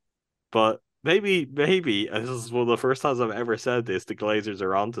Bucks, but maybe, and this is one of the first times I've ever said this, the Glazers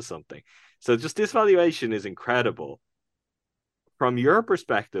are onto something. So just this valuation is incredible. From your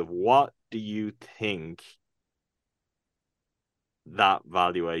perspective, what do you think that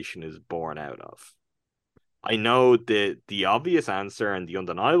valuation is born out of? I know that the obvious answer and the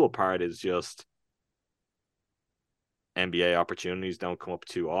undeniable part is just NBA opportunities don't come up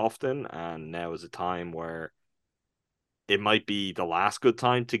too often, and now is a time where it might be the last good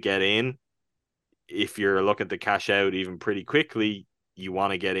time to get in. If you're looking to cash out even pretty quickly, you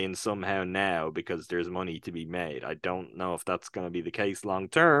want to get in somehow now because there's money to be made. I don't know if that's going to be the case long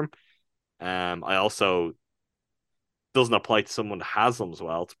term. I also doesn't apply to someone Haslam's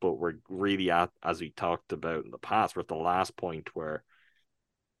wealth, but we're really at, as we talked about in the past, we're at the last point where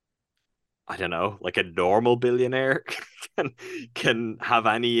I don't know, like a normal billionaire can have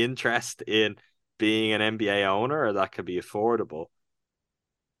any interest in being an NBA owner, or that could be affordable.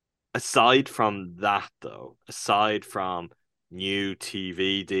 Aside from that, though, aside from new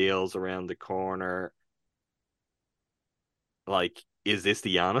TV deals around the corner, like, is this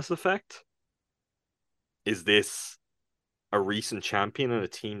the Giannis effect? Is this a recent champion and a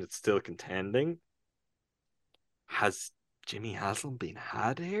team that's still contending? Has Jimmy Haslam been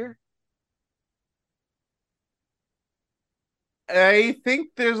had here? I think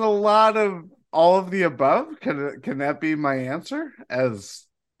there's a lot of all of the above. Can that be my answer? As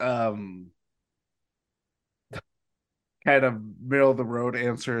kind of middle of the road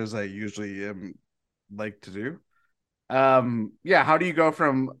answer as I usually am like to do. Yeah, how do you go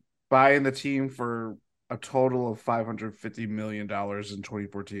from buying the team for a total of $550 million in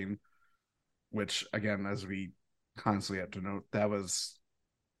 2014, which again, as we constantly have to note, that was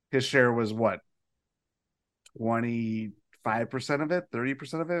his share was what, 25% of it,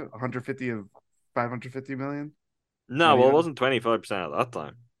 30% of it, 150 of 550 million? No, well, it wasn't 25% at that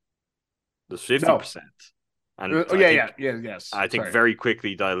time. It was 50%. And Yes. I think Sorry. very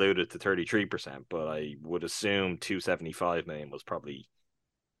quickly diluted to 33%, but I would assume 275 million was probably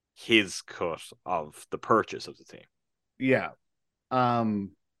his cut of the purchase of the team. Yeah.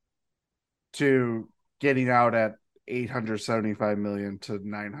 To getting out at 875 million to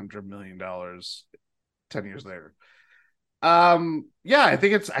 900 million dollars 10 years later. Yeah, I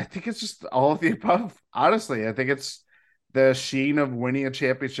think it's just all of the above. Honestly, I think it's the sheen of winning a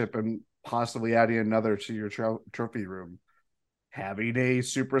championship and possibly adding another to your trophy room, having a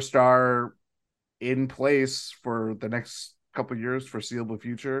superstar in place for the next couple of years, foreseeable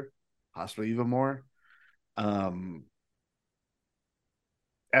future, possibly even more.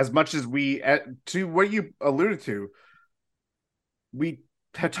 As much as to what you alluded to, we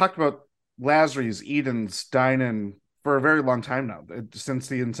had talked about Lazarus, Edens, Dynan for a very long time now, since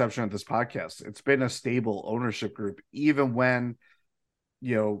the inception of this podcast. It's been a stable ownership group, even when,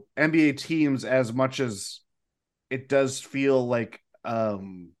 NBA teams, as much as it does feel like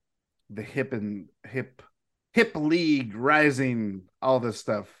the hip league rising, all this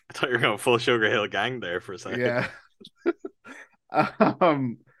stuff. I thought you were going full Sugar Hill Gang there for a second. Yeah.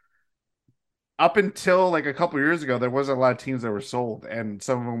 Up until like a couple years ago, there wasn't a lot of teams that were sold, and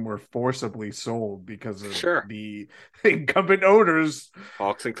some of them were forcibly sold because of the incumbent owners.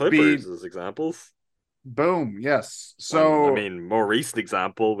 Hawks and Clippers as examples. Boom. Yes. So I mean, more recent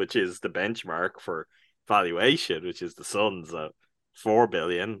example, which is the benchmark for valuation, which is the Suns at $4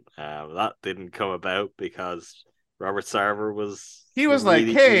 billion. That didn't come about because Robert Sarver was like,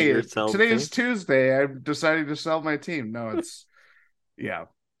 "Hey, today's Tuesday. I'm deciding to sell my team." No, it's yeah.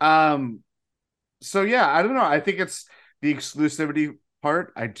 So yeah, I don't know. I think it's the exclusivity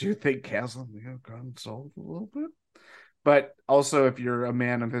part. I do think Haslam may have gone sold a little bit, but also if you're a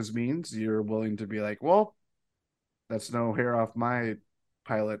man of his means, you're willing to be like, well, that's no hair off my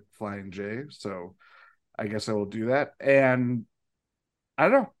pilot Flying J. So I guess I will do that. And I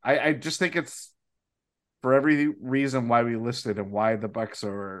don't know. I just think it's for every reason why we listed and why the Bucks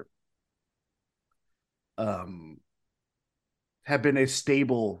are have been a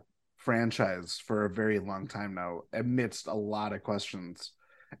stable franchise for a very long time now, amidst a lot of questions,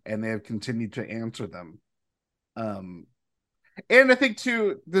 and they have continued to answer them. And I think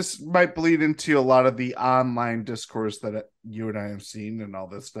too, this might bleed into a lot of the online discourse that you and I have seen and all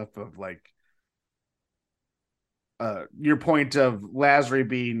this stuff of like your point of Lazary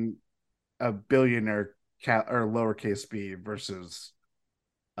being a billionaire or lowercase b versus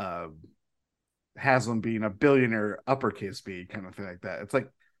Haslam being a billionaire uppercase b kind of thing like that. It's like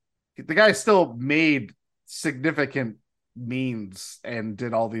the guy still made significant means and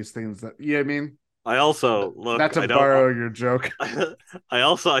did all these things that, you know what I mean? I also Not look. to I don't want. borrow your joke. I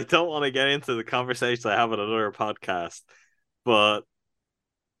don't want to get into the conversation I have on another podcast, but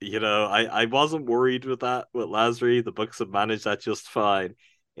I wasn't worried with that with Lasry. The Bucks have managed that just fine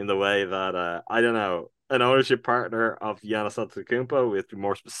in the way that I don't know, an ownership partner of Giannis Antetokounmpo. We have to be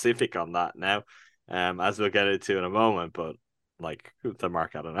more specific on that now, as we'll get into in a moment. But like the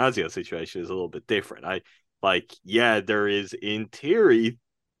Mark Adanazio situation is a little bit different. There is in theory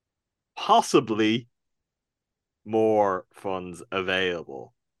possibly more funds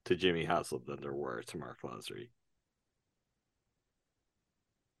available to Jimmy Haslam than there were to Mark Lasry.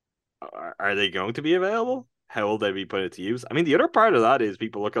 Are they going to be available? How will they be put to use? I mean, the other part of that is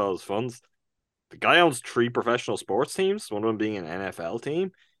people look at those funds. The guy owns 3 professional sports teams, one of them being an NFL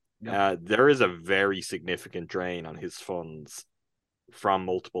team. Yep. There is a very significant drain on his funds from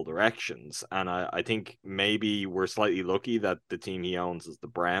multiple directions. And I think maybe we're slightly lucky that the team he owns is the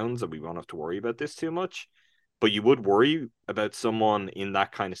Browns and we won't have to worry about this too much. But you would worry about someone in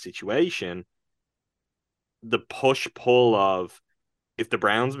that kind of situation. The push-pull of, if the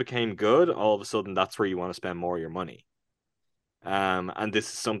Browns became good, all of a sudden that's where you want to spend more of your money. And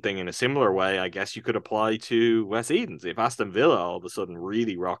this is something in a similar way, I guess you could apply to Wes Edens. If Aston Villa all of a sudden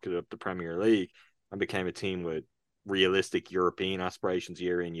really rocketed up the Premier League and became a team with realistic European aspirations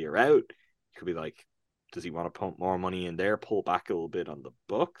year in, year out, you could be like, does he want to pump more money in there, pull back a little bit on the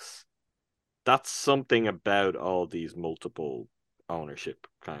Bucks? That's something about all these multiple ownership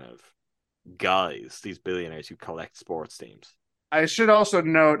kind of guys, these billionaires who collect sports teams. I should also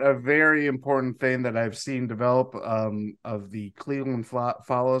note a very important thing that I've seen develop of the Cleveland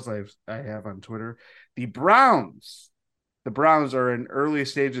follows I have on Twitter. The Browns are in early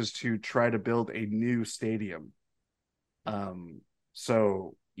stages to try to build a new stadium.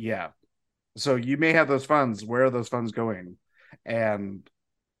 So you may have those funds. Where are those funds going? And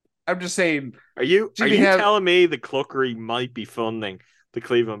I'm just saying. Are you telling me the Cluckery might be funding the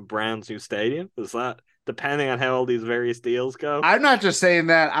Cleveland Browns new stadium? Is that? Depending on how all these various deals go. I'm not just saying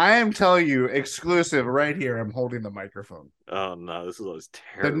that. I am telling you, exclusive right here. I'm holding the microphone. Oh, no. This is always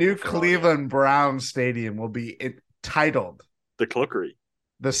terrible. The new Cleveland Browns stadium will be titled The Cluckery.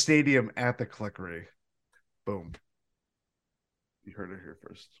 The Stadium at the Cluckery. Boom. You heard it here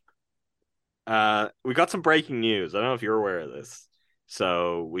first. We got some breaking news. I don't know if you're aware of this.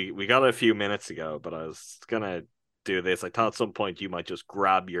 So we got it a few minutes ago, but I was going to do this. I thought at some point you might just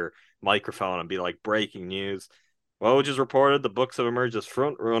grab your microphone and be like, breaking news. Woj has reported the Bucks have emerged as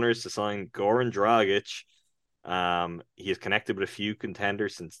front runners to sign Goran Dragic. He is connected with a few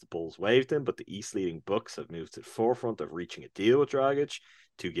contenders since the Bulls waived him, but the East leading Bucks have moved to the forefront of reaching a deal with Dragic.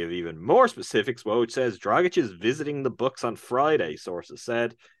 To give even more specifics, Woj says Dragic is visiting the Bucks on Friday, sources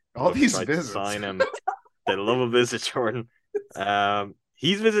said. All these visits. To sign him. They love a visit, Jordan.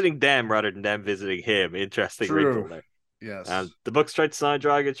 He's visiting them rather than them visiting him. Interesting wrinkle there. Yes. The Bucks tried to sign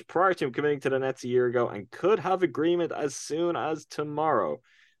Dragic prior to him committing to the Nets a year ago and could have agreement as soon as tomorrow,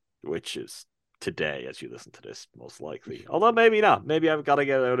 which is today as you listen to this, most likely. Although maybe not. Maybe I've got to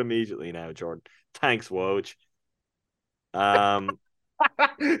get it out immediately now, Jordan. Thanks, Woj.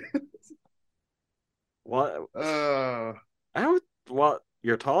 What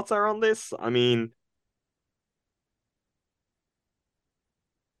your thoughts are on this? I mean,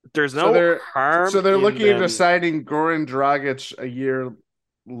 there's no harm. So they're looking at signing Goran Dragic a year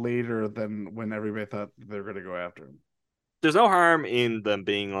later than when everybody thought they were going to go after him. There's no harm in them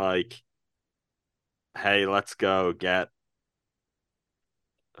being like, hey, let's go get,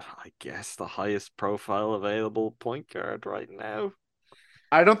 I guess, the highest profile available point guard right now.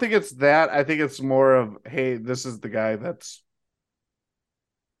 I don't think it's that. I think it's more of, hey, this is the guy that's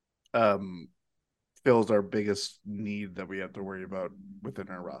fills our biggest need that we have to worry about within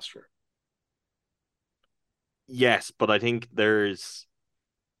our roster. Yes, but I think there's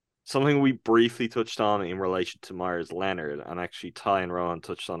something we briefly touched on in relation to Myers Leonard, and actually Ty and Rowan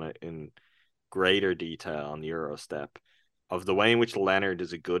touched on it in greater detail on the Eurostep, of the way in which Leonard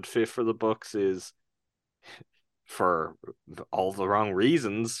is a good fit for the Bucks is for all the wrong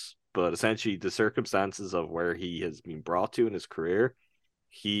reasons, but essentially the circumstances of where he has been brought to in his career.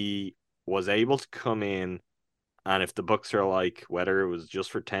 He was able to come in, and if the Bucks are like, whether it was just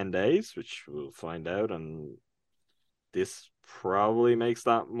for 10 days, which we'll find out, and this probably makes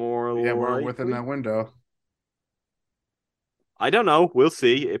that more likely. We're within that window. I don't know. We'll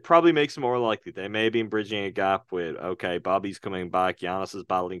see. It probably makes it more likely. They may be bridging a gap with, okay, Bobby's coming back, Giannis is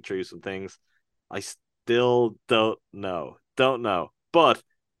battling through some things. I still don't know. But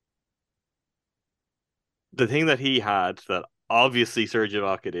the thing that he had that obviously Serge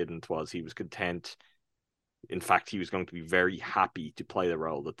Ibaka didn't was he was content In fact, he was going to be very happy to play the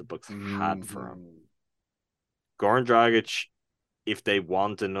role that the Bucks had for him. Goran Dragic, if they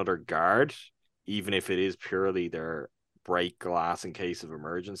want another guard, even if it is purely their break glass in case of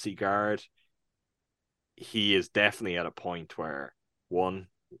emergency guard, he is definitely at a point where, one,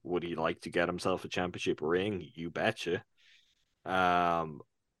 would he like to get himself a championship ring? You betcha.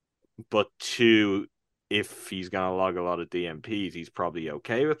 But two, if he's going to log a lot of DMPs, he's probably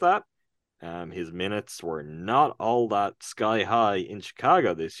okay with that. His minutes were not all that sky high in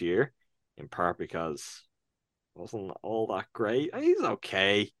Chicago this year, in part because it wasn't all that great. He's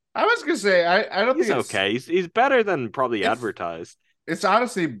okay. I was gonna say I don't He's think it's okay. He's better than probably advertised. It's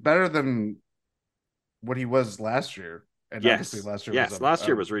honestly better than what he was last year. And obviously last year last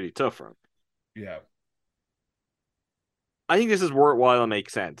year was really tough for him. Yeah. I think this is worthwhile and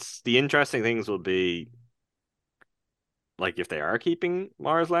makes sense. The interesting things will be, like, if they are keeping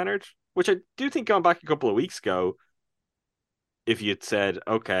Mars Leonard, which I do think going back a couple of weeks ago, if you'd said,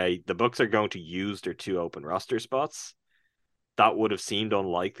 okay, the Bucks are going to use their 2 open roster spots, that would have seemed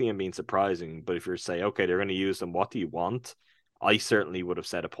unlikely and been surprising. But if you're say, okay, they're going to use them, what do you want? I certainly would have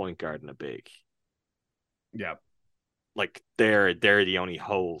said a point guard and a big. Yeah. Like, they're the only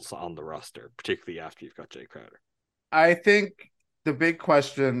holes on the roster, particularly after you've got Jay Crowder. I think the big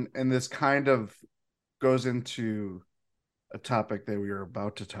question, and this kind of goes into a topic that we were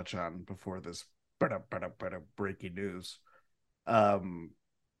about to touch on before this breaking news.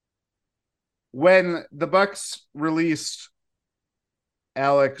 When the Bucks released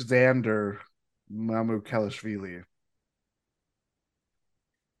Alexander Mamukelashvili,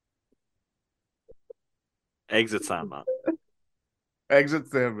 Exit Sandman. Exit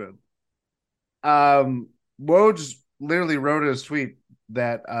Sandman. Woj literally wrote in his tweet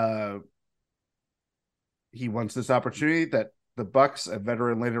that he wants this opportunity that the Bucks, a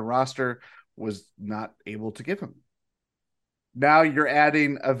veteran-laden roster, was not able to give him. Now you're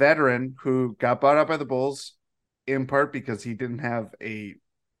adding a veteran who got bought up by the Bulls in part because he didn't have a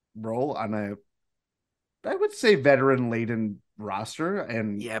role on a, I would say, veteran-laden roster.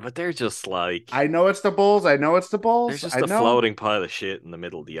 And yeah, but they're just like, I know it's the Bulls. They're just a floating pile of shit in the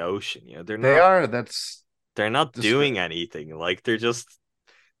middle of the ocean. You know, they're not doing anything. Like,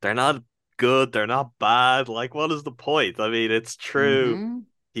 they're not good. They're not bad. Like, what is the point? I mean, it's true. Mm-hmm.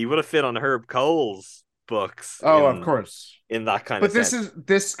 He would have fit on Herb Cole's books. Oh, of course. In that kind of sense. But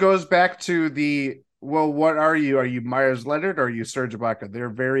this goes back to the, well, what are you? Are you Myers Leonard or are you Serge Ibaka? They're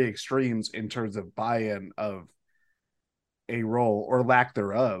very extremes in terms of buy-in of a role or lack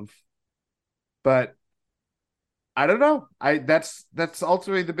thereof. But I don't know. That's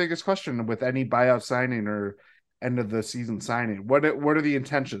ultimately the biggest question with any buyout signing or end of the season signing. What are the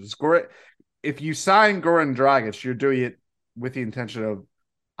intentions? If you sign Goran Dragic, you're doing it with the intention of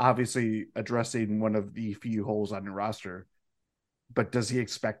obviously addressing one of the few holes on your roster. But does he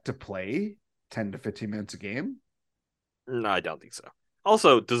expect to play 10 to 15 minutes a game? No, I don't think so.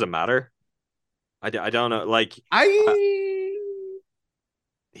 Also, does it matter? I don't know. Like, I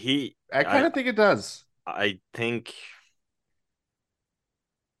kind of think it does. I think,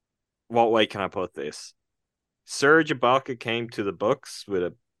 what way can I put this? Serge Ibaka came to the Bucks with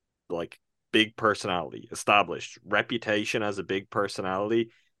a big personality, established reputation as a big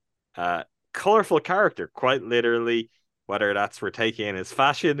personality, colorful character, quite literally. Whether that's for taking in his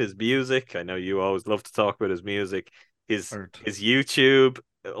fashion, his music. I know you always love to talk about his music, his YouTube,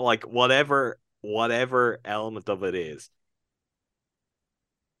 like whatever element of it is.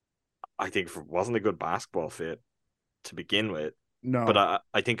 I think it wasn't a good basketball fit to begin with. No. But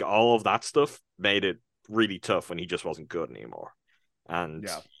I think all of that stuff made it really tough when he just wasn't good anymore. And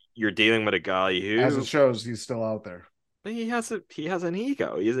you're dealing with a guy who, as it shows, he's still out there. He has an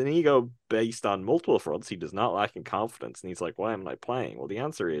ego. He has an ego based on multiple fronts. He does not lack in confidence. And he's like, why am I playing? Well, the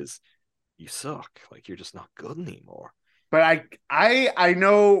answer is you suck. Like, you're just not good anymore. But I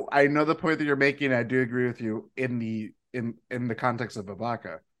know the point that you're making. I do agree with you in the context of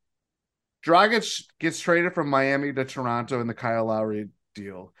Ibaka. Dragic gets traded from Miami to Toronto in the Kyle Lowry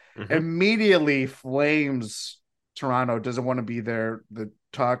deal. Mm-hmm. Immediately flames Toronto, doesn't want to be there. The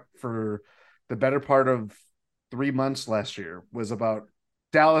talk for the better part of 3 months last year was about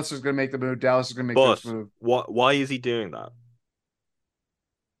Dallas is going to make the move. Dallas is going to make this move. Why is he doing that?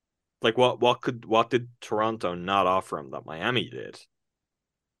 Like, what did Toronto not offer him that Miami did?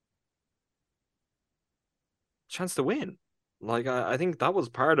 Chance to win. Like, I think that was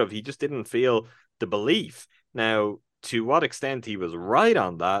part of, he just didn't feel the belief. Now, to what extent he was right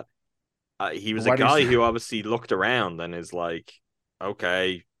on that, he was a guy who obviously looked around and is like,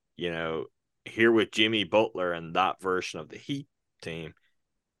 okay, you know, here with Jimmy Butler and that version of the Heat team,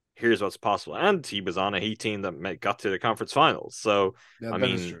 here's what's possible. And he was on a Heat team that got to the conference finals. So, Yeah, I that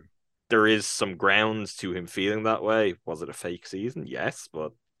is mean, true. there is some grounds to him feeling that way. Was it a fake season? Yes,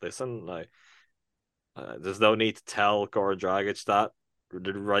 but listen, there's no need to tell Goran Dragic that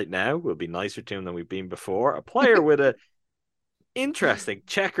right now. We'll be nicer to him than we've been before. A player with a interesting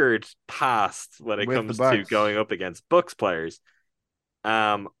checkered past when it With the comes to Bucks. going up against Bucks players.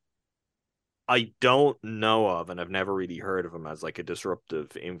 Um, I don't know of, and I've never really heard of him as like a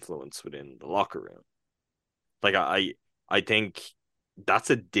disruptive influence within the locker room. Like I think that's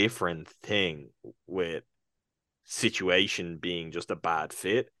a different thing with situation being just a bad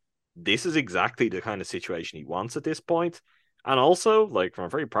fit. This is exactly the kind of situation he wants at this point. And also, like from a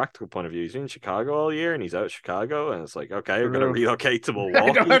very practical point of view, he's in Chicago all year and he's out of Chicago, and it's like, okay, I'm gonna True. relocate to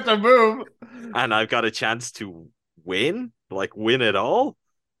I don't have Milwaukee to move. and I've got a chance to win it all.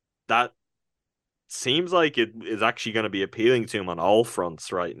 That seems like it is actually going to be appealing to him on all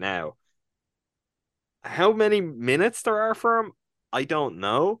fronts right now. How many minutes there are for him, I don't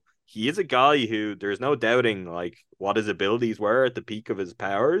know. He is a guy who there's no doubting like what his abilities were at the peak of his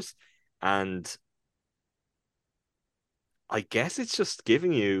powers, and I guess it's just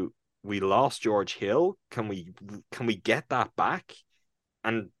giving you we lost George Hill. Can we get that back?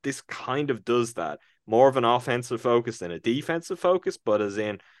 And this kind of does that. More of an offensive focus than a defensive focus, but as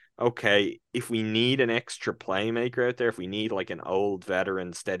in, okay, if we need an extra playmaker out there, if we need like an old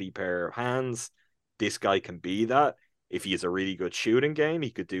veteran steady pair of hands, this guy can be that. If he has a really good shooting game,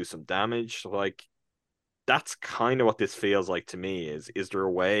 he could do some damage. Like that's kind of what this feels like to me. Is there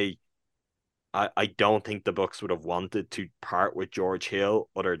a way? I don't think the Bucks would have wanted to part with George Hill,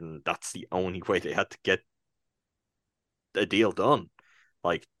 other than that's the only way they had to get a deal done.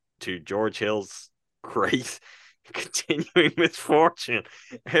 Like to George Hill's great continuing misfortune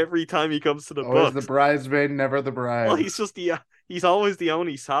every time he comes to the Always the Bucks. bridesmaid, never the Well, bride. he's always the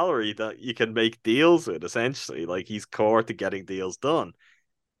only salary that you can make deals with. Essentially, like he's core to getting deals done.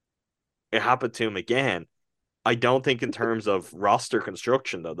 It happened to him again. I don't think in terms of roster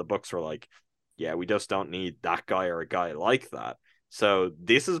construction though, the Bucks were like, yeah, we just don't need that guy or a guy like that. So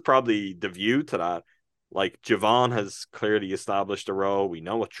this is probably the view to that. Like Javon has clearly established a role. We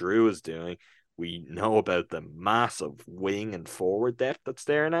know what Drew is doing. We know about the massive wing and forward depth that's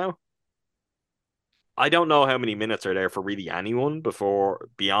there now. I don't know how many minutes are there for really anyone before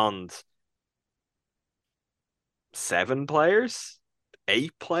beyond 7 players,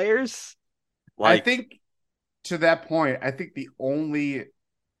 8 players. I Like think to that point, I think the only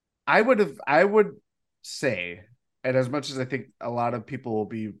I would say, and as much as I think a lot of people will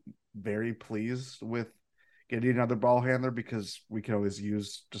be very pleased with getting another ball handler because we can always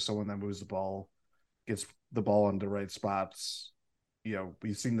use just someone that moves the ball, gets the ball in the right spots. You know,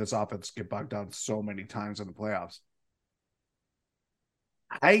 we've seen this offense get bogged down so many times in the playoffs.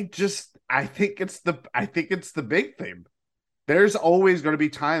 I think it's the big thing. There's always going to be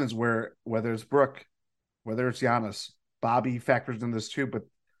times where whether it's Brooke, whether it's Giannis, Bobby factors in this too, but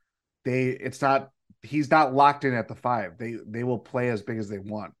it's not he's not locked in at the 5. They will play as big as they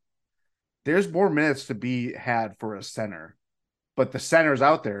want. There's more minutes to be had for a center, but the centers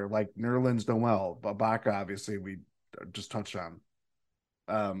out there like Nerlens Noel, Ibaka, obviously we just touched on.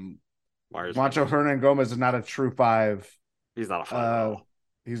 Myers Juancho Hernan Gomez is not a true 5. He's not a 5 at all.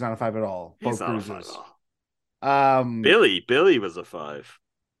 He's not a 5 at all. Bo He's not a Cruz 5 at is. all. Billy was a 5.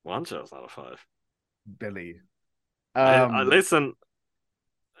 Juancho's not a 5. Billy. I listen.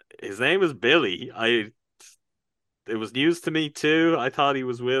 His name is Billy. It was news to me too. I thought he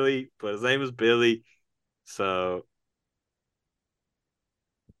was Willie, but his name is Billy. So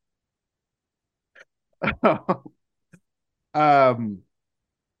um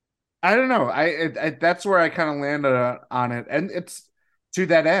I don't know. That's where I kind of landed on it, and it's to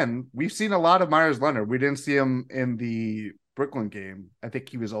that end. We've seen a lot of Myers Leonard. We didn't see him in the Brooklyn game. I think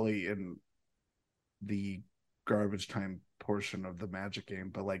he was only in the garbage time portion of the Magic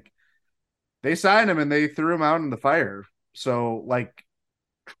game, but like they signed him and they threw him out in the fire. So like,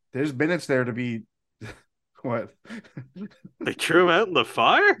 there's minutes there to be what they threw him out in the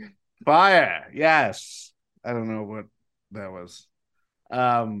fire. Fire. Yes, I don't know what that was.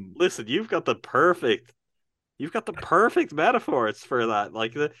 Listen, you've got the perfect metaphors for that.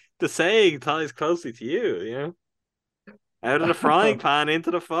 Like the saying ties closely to you, you know. Out of the frying pan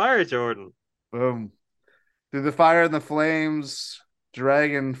into the fire, Jordan. Boom. Through the fire and the flames,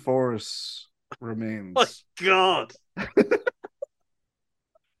 Dragon Force remains. My God.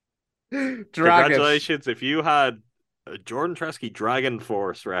 Dragic. Congratulations. If you had a Jordan Tresky Dragon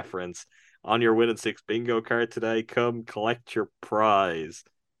Force reference on your Win and Six bingo card today, come collect your prize.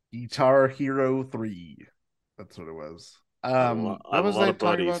 Guitar Hero 3. That's what it was. I What have a was lot I of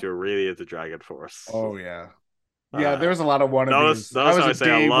talking buddies about? who are really into Dragon Force. Oh yeah. Yeah, there Uh, was a lot of wannabes. I notice was how a I say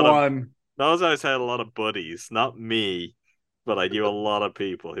a day lot of one. notice how I said a lot of buddies, not me, but I knew a lot of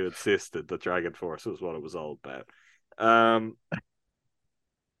people who insisted that Dragon Force was what it was all about. Um,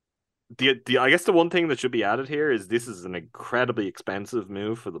 the I guess the one thing that should be added here is this is an incredibly expensive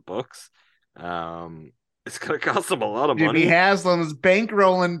move for the Bucks. It's gonna cost them a lot of Jimmy money. Haslam's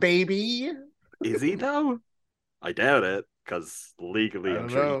bankrolling, baby. Is he though? I doubt it, because I legally I'm don't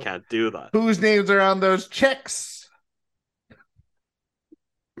sure he know. can't do that. Whose names are on those checks?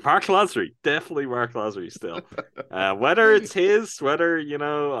 Mark Lazary, definitely Mark Lazary still. Whether it's his, whether,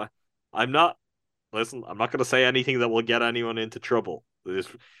 I'm not, listen, I'm not going to say anything that will get anyone into trouble. We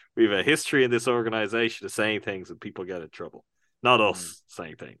have a history in this organization of saying things and people get in trouble. Not us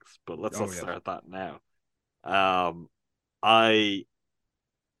saying things, but let's not start that now. I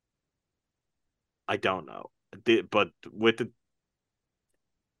don't know. But with the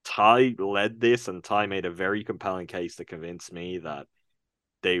Ty led this, and Ty made a very compelling case to convince me that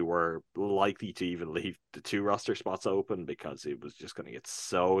they were likely to even leave the 2 roster spots open because it was just going to get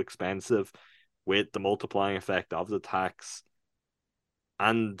so expensive with the multiplying effect of the tax.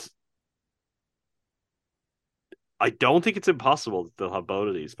 And I don't think it's impossible that they'll have both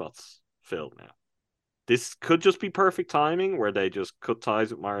of these spots filled now. This could just be perfect timing where they just cut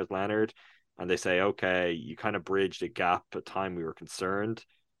ties with Myers Leonard and they say, okay, you kind of bridged a gap at time we were concerned.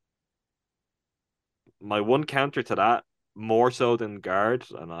 My one counter to that, more so than guard,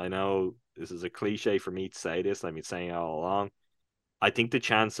 and I know this is a cliche for me to say this, I've been saying it all along. I think the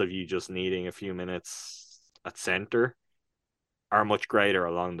chance of you just needing a few minutes at center are much greater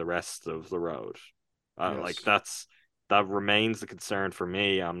along the rest of the road. Like that remains the concern for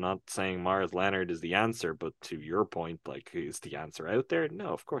me. I'm not saying Myers Leonard is the answer, but to your point, like, is the answer out there?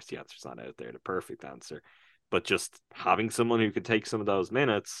 No, of course the answer's not out there, the perfect answer. But just having someone who could take some of those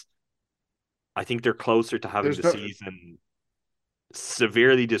minutes, I think they're closer to having the season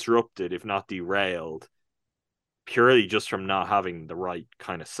severely disrupted, if not derailed, purely just from not having the right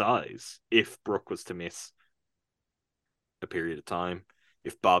kind of size. If Brook was to miss a period of time,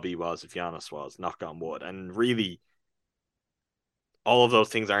 if Bobby was, if Giannis was, knock on wood. And really, all of those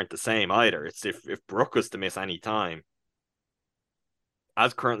things aren't the same either. It's if Brook was to miss any time,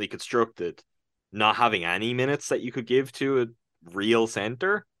 as currently constructed, not having any minutes that you could give to a real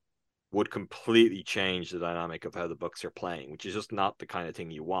center would completely change the dynamic of how the Bucks are playing, which is just not the kind of thing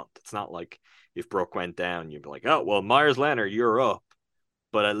you want. It's not like if Brook went down, you'd be like, oh, well, Myers Leonard, you're up.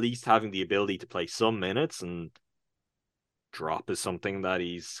 But at least having the ability to play some minutes, and drop is something that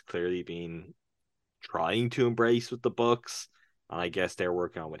he's clearly been trying to embrace with the Bucks. And I guess they're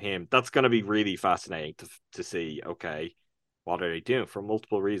working on with him. That's going to be really fascinating to see, okay, what are they doing for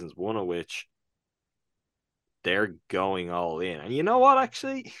multiple reasons, one of which they're going all in. And you know what,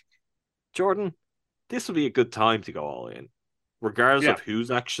 actually, Jordan, this would be a good time to go all in. Regardless of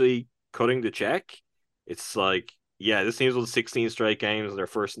who's actually cutting the check, it's like, yeah, this team's won 16 straight games. They're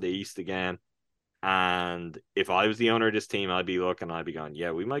first in the East again. And if I was the owner of this team, I'd be looking, I'd be going,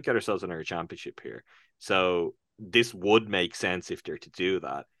 yeah, we might get ourselves another championship here. So this would make sense if they're to do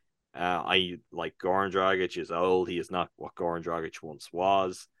that. I like Goran Dragic is old. He is not what Goran Dragic once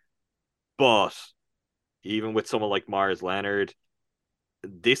was. But even with someone like Myers Leonard,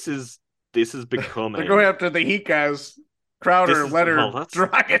 this is becoming. They're going after the Heat guys. Crowder, Leonard,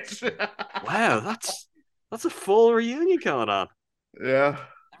 Dragic. Wow, that's a full reunion going on. Yeah,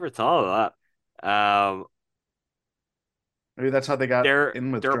 never thought of that. Maybe that's how they got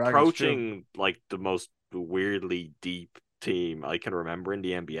in with. They're Dragic approaching too. Like the most weirdly deep team I can remember in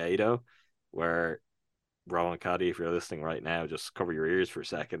the NBA, though, where Rowan Caddy, if you're listening right now, just cover your ears for a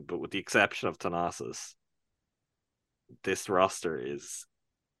second. But with the exception of Thanasis, this roster is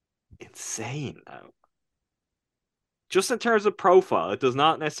insane now. Just in terms of profile, it does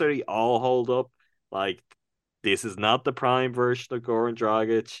not necessarily all hold up. Like, this is not the prime version of Goran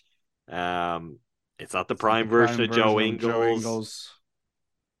Dragic. It's not the prime version of Joe Ingles.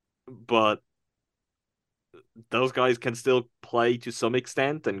 But those guys can still play to some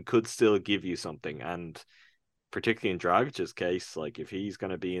extent and could still give you something. And particularly in Dragic's case, like, if he's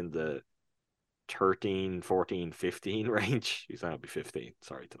going to be in the 13, 14, 15 range, he's going to be 15.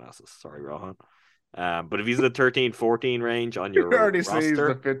 Sorry, Thanasis. Sorry, Rohan. But if he's in the 13, 14 range on your already roster, say he's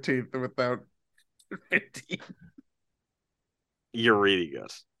the 15th without 15. You're really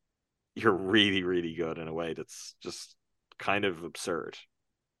good. You're really, really good in a way that's just kind of absurd.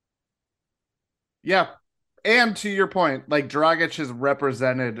 Yeah. And to your point, like, Dragic has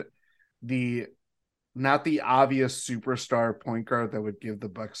represented not the obvious superstar point guard that would give the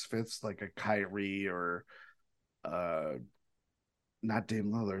Bucks fits, like a Kyrie or not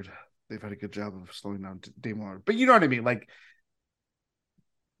Dame Lillard. They've had a good job of slowing down Dame Lillard, but you know what I mean. Like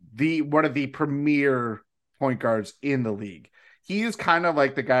one of the premier point guards in the league. He is kind of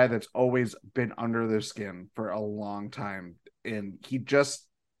like the guy that's always been under their skin for a long time, and he's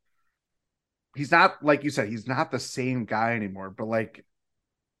not, like you said, he's not the same guy anymore. But like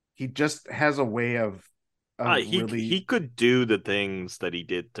he just has a way of he could do the things that he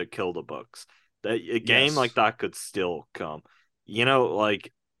did to kill the Bucks. A game like that could still come.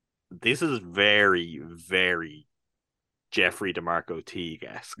 Like this is very, very Jeffrey DeMarco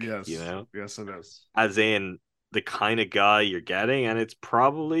Teague-esque. Yes. Yes, it is. As in the kind of guy you're getting, and it's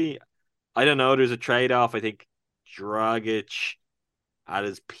probably, I don't know, there's a trade-off. I think Dragic at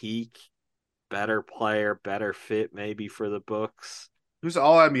his peak, better player, better fit maybe for the Bucks. Who's the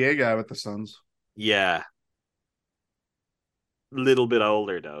All-NBA guy with the Suns? Yeah. Little bit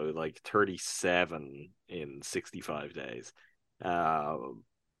older though, like 37 in 65 days.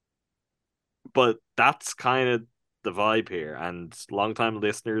 But that's kind of the vibe here, and longtime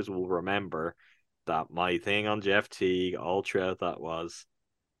listeners will remember that my thing on Jeff Teague all throughout that was,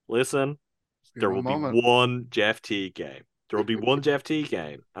 listen, there will be one Jeff Teague game. There will be one Jeff Teague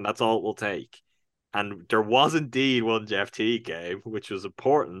game, and that's all it will take. And there was indeed one Jeff Teague game, which was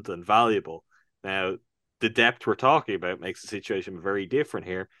important and valuable. Now, the depth we're talking about makes the situation very different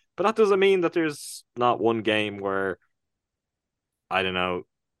here, but that doesn't mean that there's not one game where, I don't know,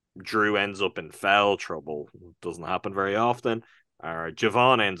 Drew ends up in foul trouble. Doesn't happen very often. Or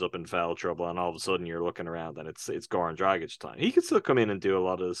Javon ends up in foul trouble, and all of a sudden you're looking around and it's Goran Dragic time. He could still come in and do a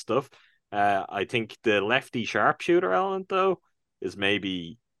lot of this stuff. I think the lefty sharpshooter element, though, is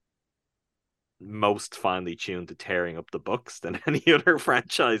maybe most finely tuned to tearing up the Bucks than any other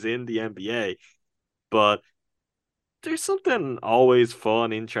franchise in the NBA. But there's something always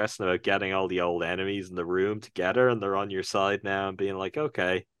fun, interesting about getting all the old enemies in the room together, and they're on your side now, and being like,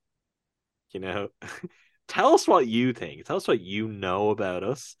 okay, tell us what you think. Tell us what you know about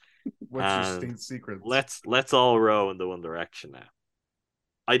us. What's your state secrets? Let's all row in the one direction now.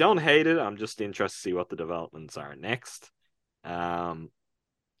 I don't hate it. I'm just interested to see what the developments are next.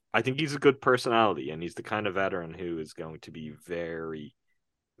 I think he's a good personality, and he's the kind of veteran who is going to be very,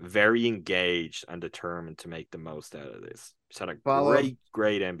 very engaged and determined to make the most out of this. He's had a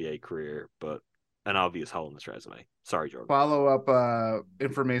great NBA career, but an obvious hole in his resume. Sorry, Jordan. Follow up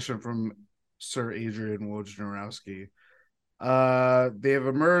information from Sir Adrian Wojnarowski.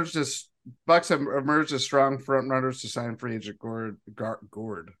 Bucks have emerged as strong front runners to sign free agent guard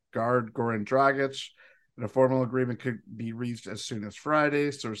Goran Dragic, and a formal agreement could be reached as soon as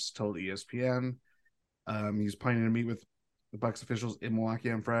Friday. Sources told ESPN. He's planning to meet with the Bucks officials in Milwaukee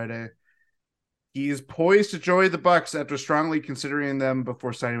on Friday. He is poised to join the Bucks after strongly considering them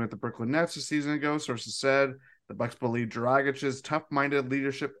before signing with the Brooklyn Nets a season ago. Sources said the Bucks believe Dragic's tough-minded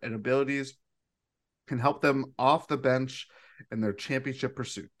leadership and abilities can help them off the bench in their championship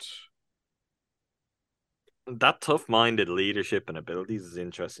pursuit. That tough-minded leadership and abilities is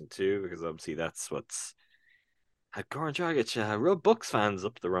interesting too, because obviously that's what's had Goran Dragic rubbed Bucks fans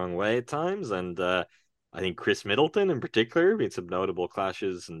up the wrong way at times, and I think Chris Middleton in particular made some notable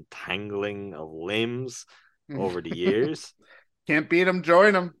clashes and tangling of limbs over the years. Can't beat him,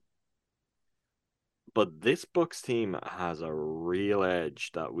 join him. But this Bucks team has a real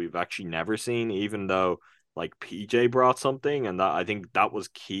edge that we've actually never seen, even though like PJ brought something, and that I think that was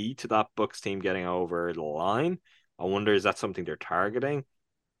key to that Bucks team getting over the line. I wonder, is that something they're targeting?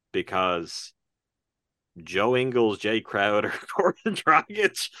 Because Joe Ingles, Jay Crowder, Goran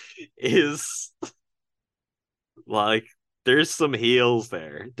Dragic is like, there's some heels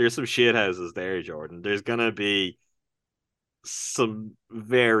there. There's some shithouses there, Jordan. There's gonna be some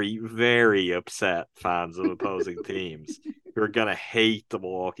very, very upset fans of opposing teams who are gonna hate the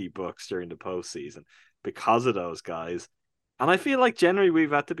Milwaukee Bucks during the postseason because of those guys. And I feel like generally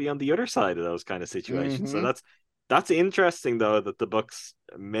we've had to be on the other side of those kind of situations. Mm-hmm. So that's interesting, though, that the Bucks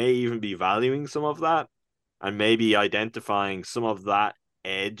may even be valuing some of that and maybe identifying some of that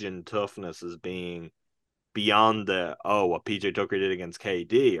edge and toughness as being beyond what PJ Tucker did against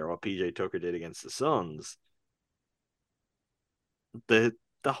KD or what PJ Tucker did against the Suns. The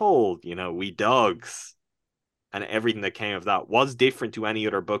whole, we dogs and everything that came of that was different to any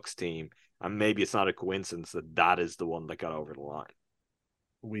other Bucks team. And maybe it's not a coincidence that is the one that got over the line.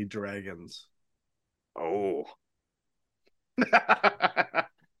 We dragons. Oh.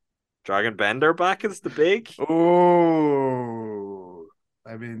 Dragon Bender back is the big. Oh.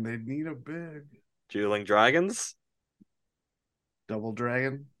 I mean, they need a big. Dueling Dragons. Double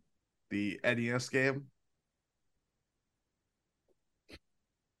Dragon. The NES game.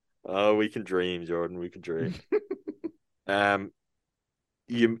 Oh, we can dream, Jordan. We can dream. Um,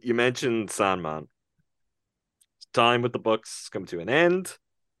 you mentioned Sandman. Time with the Bucks come to an end.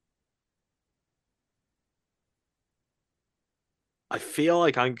 I feel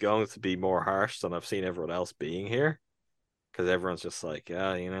like I'm going to be more harsh than I've seen everyone else being here, because everyone's just like,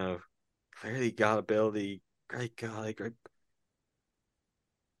 yeah, clearly got ability, great guy, great.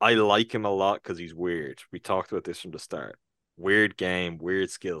 I like him a lot because he's weird. We talked about this from the start. Weird game, weird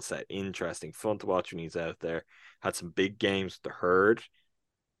skill set, interesting, fun to watch when he's out there. Had some big games with the Herd.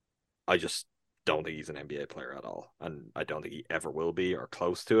 I just don't think he's an NBA player at all, and I don't think he ever will be or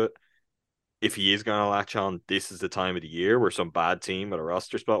close to it. If he is going to latch on, this is the time of the year where some bad team at a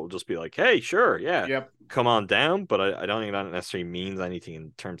roster spot will just be like, hey, sure, yeah, Yep. come on down. But I don't think that necessarily means anything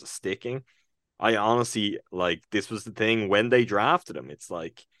in terms of sticking. I honestly, like, this was the thing when they drafted him. It's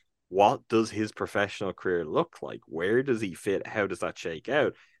like, what does his professional career look like? Where does he fit? How does that shake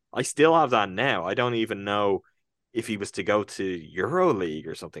out? I still have that now. I don't even know if he was to go to EuroLeague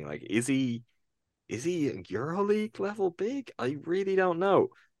or something. Like, is he a EuroLeague level big? I really don't know.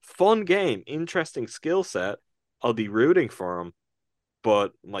 Fun game, interesting skill set. I'll be rooting for him.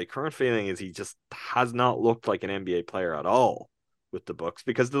 But my current feeling is he just has not looked like an NBA player at all with the Bucks,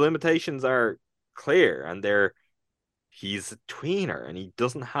 because the limitations are clear, and he's a tweener and he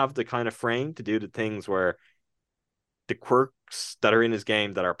doesn't have the kind of frame to do the things where the quirks that are in his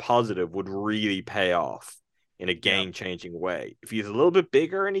game that are positive would really pay off in a game-changing way. If he's a little bit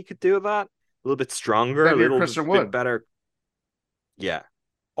bigger and he could do that, a little bit stronger, That'd a be little Christian bit Wood. better. Yeah.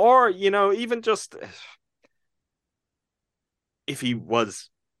 Or, even just if he was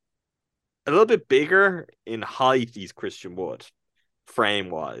a little bit bigger in height, he's Christian Wood,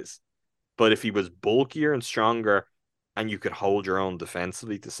 frame-wise. But if he was bulkier and stronger and you could hold your own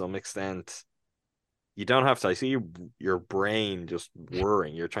defensively to some extent, you don't have to. I see your brain just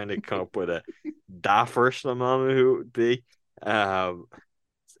whirring. You're trying to come up with a that first moment who would be. It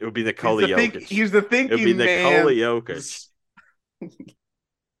would be Nikola Jokic. He's the It would be thinking Nikola man. Jokic.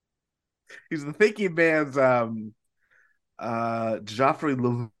 He's the thinking man's Joffrey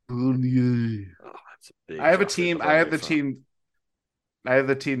Lavonier. Oh, that's a big I have a Joffrey team. Lavonier I have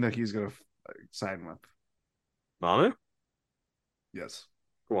the team that he's gonna sign with. Manu? Yes.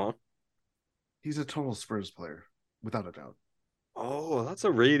 Go on. He's a total Spurs player, without a doubt. Oh, that's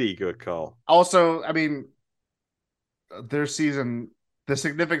a really good call. Also, I mean, their season, the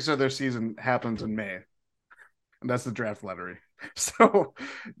significance of their season happens in May, and that's the draft lottery. So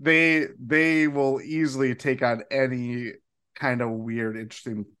they will easily take on any kind of weird,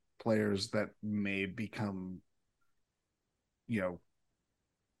 interesting players that may become,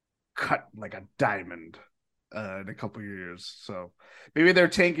 cut like a diamond in a couple of years. So maybe they're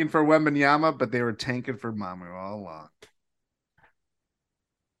tanking for Wembanyama, but they were tanking for Mamu all along.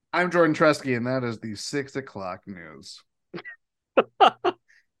 I'm Jordan Tresky, and that is the 6:00 news.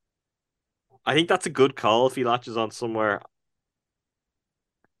 I think that's a good call if he latches on somewhere.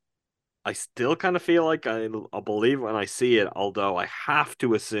 I still kind of feel like I'll believe it when I see it, although I have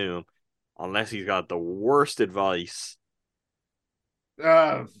to assume, unless he's got the worst advice,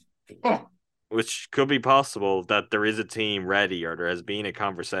 which could be possible, that there is a team ready or there has been a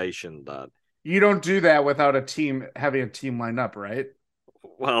conversation that. You don't do that without having a team lined up, right?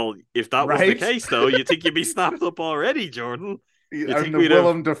 Well, if that was the case, though, you think you'd be snapped up already, Jordan. And the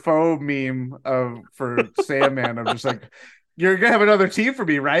Willem Dafoe meme for Sandman, I'm just like, you're gonna have another team for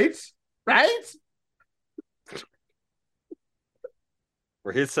me, right? Right?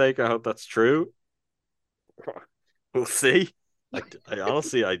 For his sake, I hope that's true. We'll see. I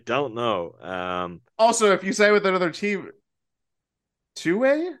honestly, I don't know. Also, if you say with another team,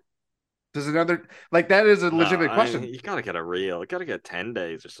 two-way? Does another, like, that is a legitimate question. You gotta get you gotta get 10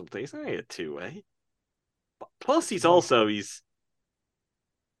 days or something. He's not gonna get two-way. Plus, he's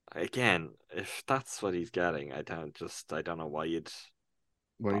again, if that's what he's getting, I don't know why you'd.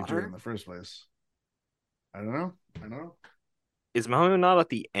 What are you doing in the first place? I don't know. Is Mamu not at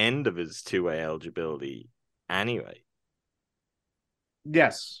the end of his two-way eligibility anyway?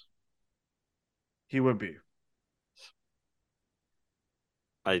 Yes. He would be.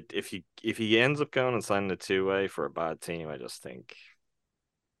 If he ends up going and signing a two-way for a bad team, I just think,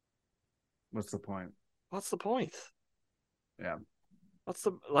 what's the point? Yeah.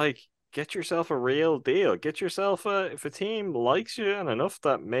 Get yourself a real deal. Get yourself if a team likes you and enough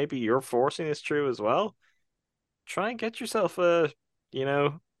that maybe you're forcing this through as well, try and get yourself a,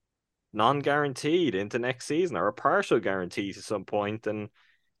 non-guaranteed into next season or a partial guarantee to some point and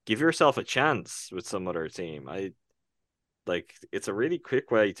give yourself a chance with some other team. It's a really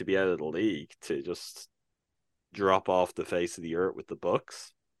quick way to be out of the league, to just drop off the face of the earth with the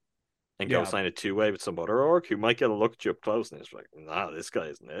Bucks. and go sign a two-way with some other org who might get a look at you up close and it's like, nah, this guy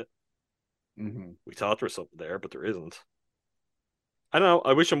isn't it. Mm-hmm. We thought there was something there, but there isn't. I don't know.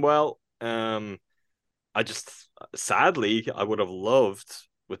 I wish him well. I just, sadly, I would have loved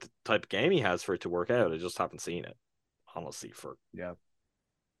with the type of game he has for it to work out. I just haven't seen it, honestly, for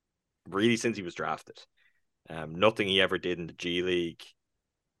really since he was drafted. Nothing he ever did in the G League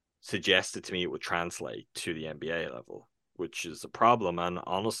suggested to me it would translate to the NBA level, which is a problem. And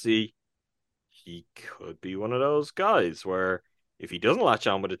honestly, he could be one of those guys where if he doesn't latch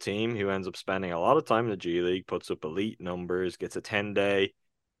on with a team who ends up spending a lot of time in the G League, puts up elite numbers, gets a 10-day,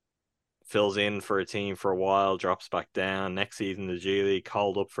 fills in for a team for a while, drops back down, next season the G League,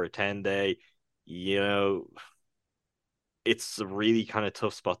 called up for a 10-day, it's a really kind of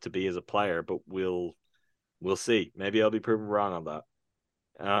tough spot to be as a player, but we'll see. Maybe I'll be proven wrong on that.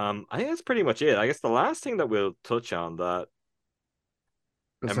 I think that's pretty much it. I guess the last thing that we'll touch on that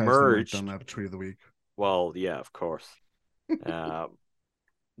Besides emerged. Don't have a tweet of the week. Well, yeah, of course. The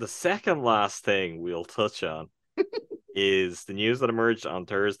second last thing we'll touch on is the news that emerged on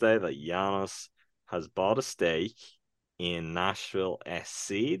Thursday that Giannis has bought a stake in Nashville SC,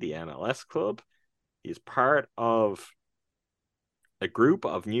 the MLS club. He's part of a group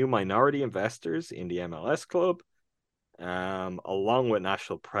of new minority investors in the MLS club, along with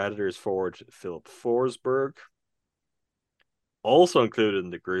Nashville Predators forward Philip Forsberg. Also included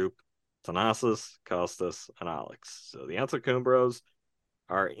in the group, Thanasis, Costas, and Alex. So the Antetokounmpos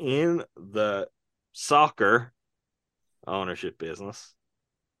are in the soccer ownership business.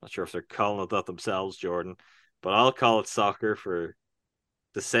 Not sure if they're calling it that themselves, Jordan, but I'll call it soccer for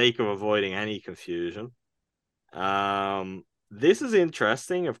the sake of avoiding any confusion. This is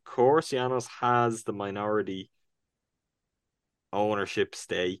interesting. Of course, Giannis has the minority ownership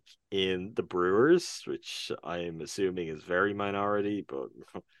stake in the Brewers, which I'm assuming is very minority, but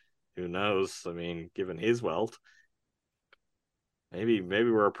who knows? I mean, given his wealth, maybe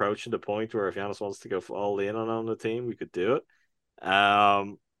we're approaching the point where if Giannis wants to go all in on the team, we could do it.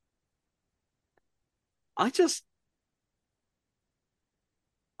 I just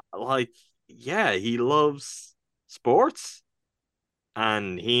he loves sports,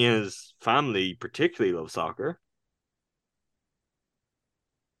 and he and his family particularly love soccer.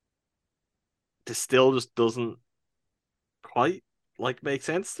 This still just doesn't quite make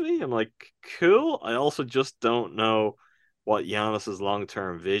sense to me. I'm like, cool. I also just don't know what Giannis's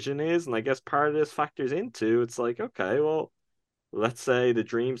long-term vision is, and I guess part of this factors into it's like, okay, well, let's say the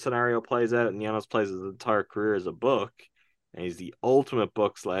dream scenario plays out and Giannis plays his entire career as a Buck, and he's the ultimate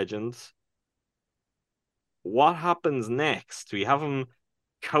Bucks legend. What happens next? We have him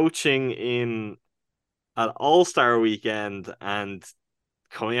coaching in an All-Star weekend and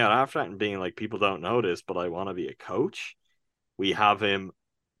coming out after that and being like, people don't know this, but I want to be a coach. We have him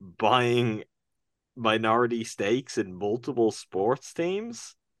buying minority stakes in multiple sports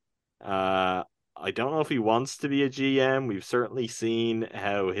teams. I don't know if he wants to be a GM. We've certainly seen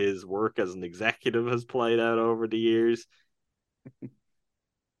how his work as an executive has played out over the years.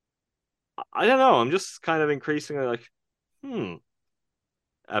 I don't know. I'm just kind of increasingly like,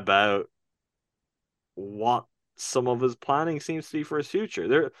 about what some of his planning seems to be for his future.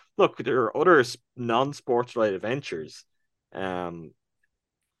 There are other non-sports related ventures. I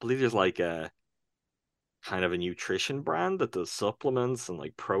believe there's like a kind of a nutrition brand that does supplements and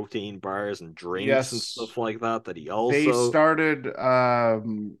like protein bars and drinks and stuff like that he also they started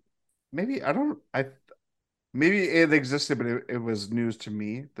maybe it existed, but it was news to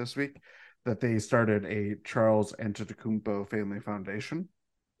me this week that they started a Charles Antetokounmpo Family Foundation,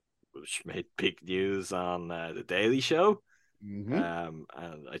 which made big news on the Daily Show. Mm-hmm.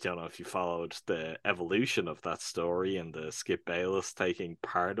 And I don't know if you followed the evolution of that story and the Skip Bayless taking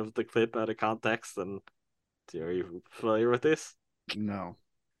part of the clip out of context. And are you familiar with this? No.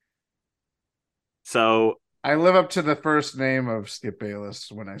 So I live up to the first name of Skip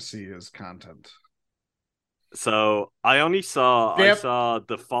Bayless when I see his content. So I saw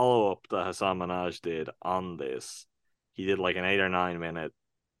the follow-up that Hassan Minhaj did on this. He did like an 8 or 9 minute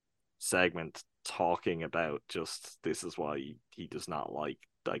segment talking about just this is why he does not like,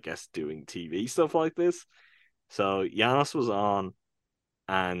 I guess, doing TV stuff like this. So Giannis was on,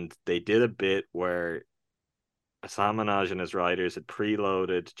 and they did a bit where Hassan Minhaj and his writers had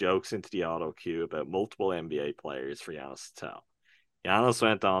preloaded jokes into the auto cue about multiple NBA players for Giannis to tell. Giannis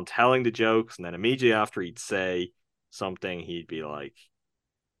went on telling the jokes, and then immediately after he'd say something, he'd be like,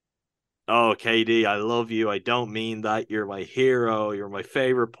 "Oh, KD, I love you. I don't mean that. You're my hero. You're my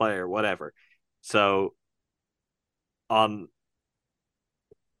favorite player, whatever." So on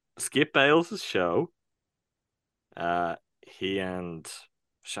Skip Bayless' show, he and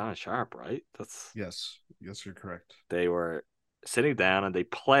Shannon Sharp, right? Yes, you're correct. They were sitting down and they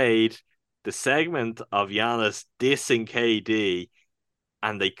played the segment of Giannis dissing KD,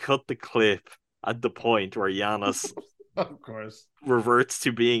 and they cut the clip at the point where Giannis Of course. reverts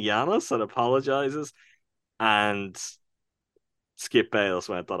to being Giannis and apologizes, and Skip Bayless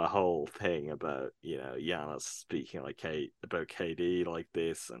went on a whole thing about, Giannis speaking about KD like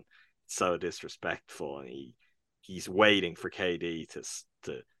this, and so disrespectful, and he's waiting for KD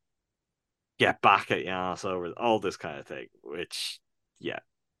to get back at Giannis over all this kind of thing, which, yeah.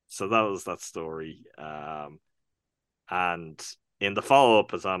 So that was that story. And in the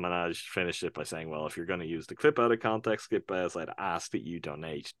follow-up, as Amanaj finished it by saying, well, if you're going to use the clip out of context, Skip Bayless, I'd ask that you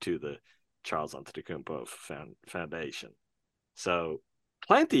donate to the Charles Antetokounmpo Foundation. So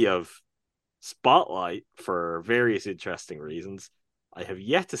plenty of spotlight for various interesting reasons. I have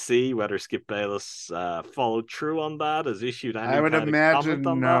yet to see whether Skip Bayless followed through on that, has issued any I would kind of comment imagine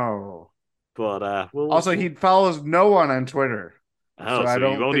on no. That. But also, he follows no one on Twitter, so I you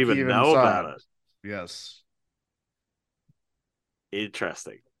don't won't think he even even know saw about it. Yes,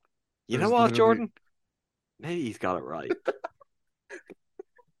 Interesting. You There's know what, literally- Jordan? Maybe he's got it right.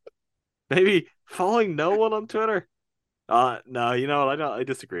 Maybe following no one on Twitter. No, you know what? I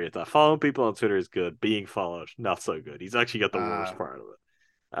disagree with that. Following people on Twitter is good. Being followed, not so good. He's actually got the worst part of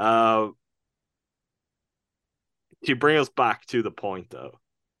it. To bring us back to the point, though,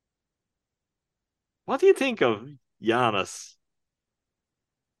 what do you think of Giannis,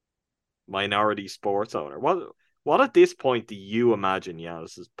 minority sports owner? What at this point do you imagine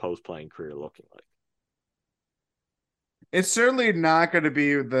Giannis's post-playing career looking like? It's certainly not going to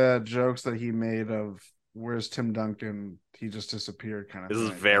be the jokes that he made of "Where's Tim Duncan? He just disappeared" kind of This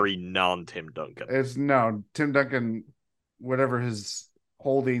thing. is very non-Tim Duncan. It's no Tim Duncan, whatever his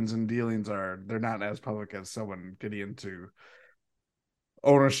holdings and dealings are, they're not as public as someone getting into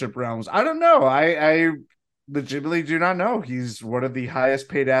ownership realms. I don't know. I legitimately do not know. He's one of the highest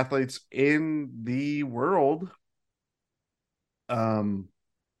paid athletes in the world. And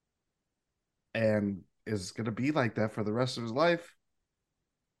is going to be like that for the rest of his life.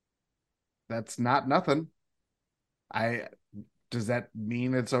 That's not nothing. Does that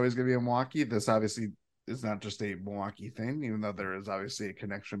mean it's always going to be in Milwaukee? This obviously is not just a Milwaukee thing, even though there is obviously a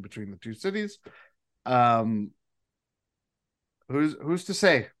connection between the two cities. Who's to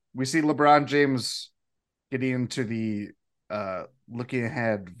say? We see LeBron James getting into the looking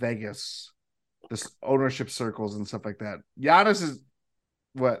ahead Vegas, this ownership circles and stuff like that. Giannis is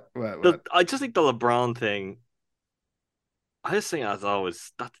what? I just think the LeBron thing, I just think as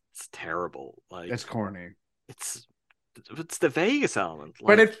always, that's terrible. Like, it's corny. It's the Vegas element.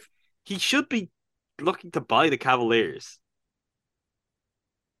 But if he should be looking to buy the Cavaliers.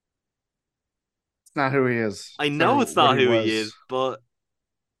 It's not who he is. I know it's not who he is, but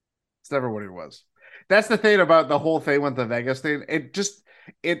it's never what he was. That's the thing about the whole thing with the Vegas thing.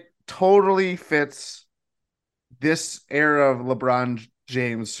 It totally fits this era of LeBron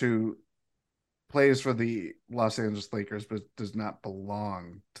James, who plays for the Los Angeles Lakers but does not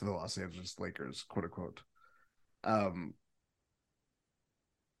belong to the Los Angeles Lakers, quote unquote.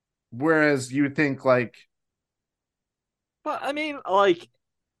 Whereas you think like, but I mean, like,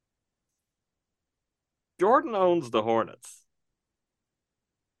 Jordan owns the Hornets.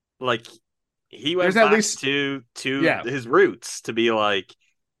 Like, he went back to his roots to be like,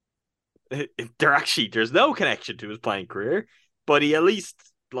 there's no connection to his playing career, but he at least,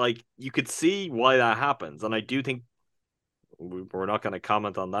 like, you could see why that happens. And I do think we're not going to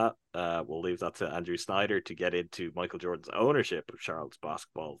comment on that. We'll leave that to Andrew Snyder to get into Michael Jordan's ownership of Charlotte's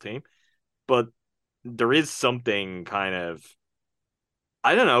basketball team. But there is something kind of,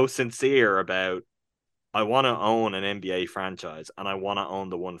 I don't know, sincere about, I want to own an NBA franchise and I want to own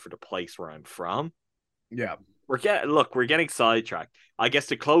the one for the place where I'm from. Yeah. We're getting sidetracked. I guess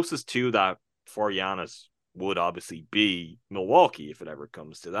the closest to that for Giannis would obviously be Milwaukee if it ever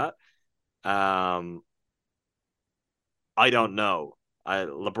comes to that. I don't know.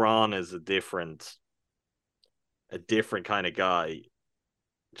 LeBron is a different kind of guy,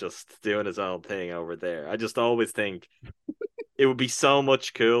 just doing his own thing over there. I just always think it would be so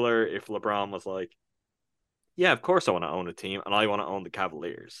much cooler if LeBron was like, yeah, of course I want to own a team and I want to own the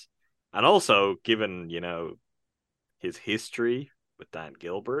Cavaliers. And also, given, his history with Dan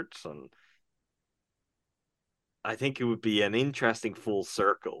Gilbert, and I think it would be an interesting full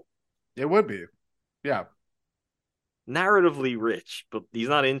circle. It would be. Yeah. Narratively rich, but he's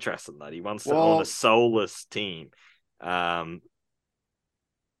not interested in that. He wants to own a soulless team. I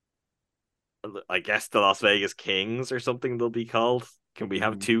guess the Las Vegas Kings or something they'll be called. Can we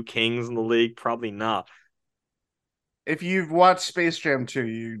have two kings in the league? Probably not. if you've watched Space Jam 2,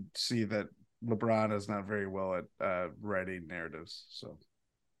 you see that LeBron is not very well at writing narratives. So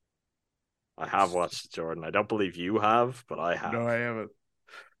I have watched Jordan. I don't believe you have, but I have. no, I haven't.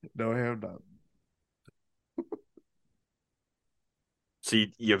 No, I have not. So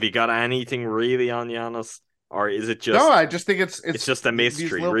have you got anything really on Giannis, or is it just? No, I just think it's just a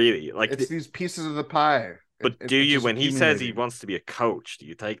mystery, really. Like it's these pieces of the pie. But do you, when he says he wants to be a coach, do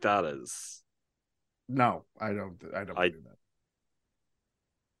you take that as? No, I don't believe that.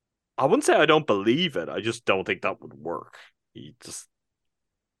 I wouldn't say I don't believe it. I just don't think that would work. Is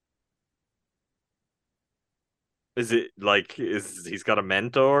it like he's got a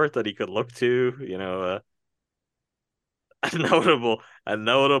mentor that he could look to? A notable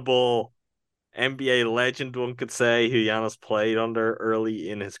NBA legend, one could say, who Giannis played under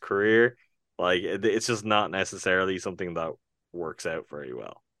early in his career. Like, it's just not necessarily something that works out very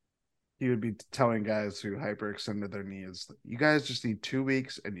well. He would be telling guys who hyperextended their knees, you guys just need 2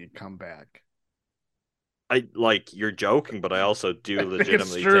 weeks and you come back. You're joking, but I also do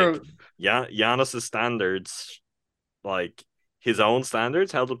legitimately think Giannis's standards, like his own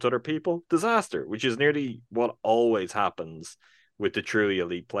standards held up to other people, disaster, which is nearly what always happens with the truly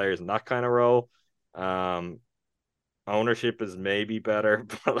elite players in that kind of role. Ownership is maybe better,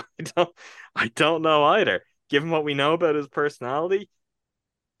 but I don't know either. Given what we know about his personality,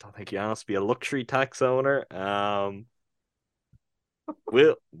 I don't think Giannis will be a luxury tax owner.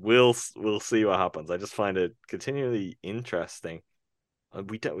 We'll see what happens. I just find it continually interesting.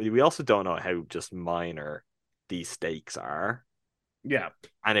 We also don't know how just minor these stakes are. Yeah.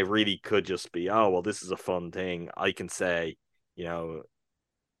 And it really could just be, oh, well, this is a fun thing. I can say,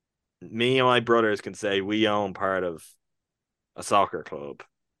 me and my brothers can say we own part of a soccer club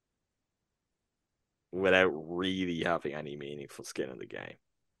without really having any meaningful skin in the game.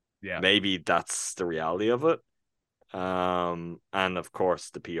 Yeah. Maybe that's the reality of it. And of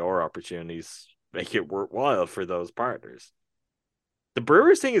course, the PR opportunities make it worthwhile for those partners. The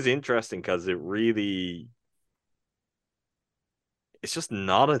Brewers thing is interesting because it's just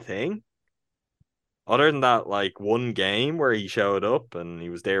not a thing. Other than that, like one game where he showed up and he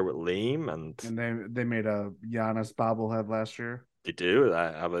was there with Liam, and they made a Giannis bobblehead last year. They do.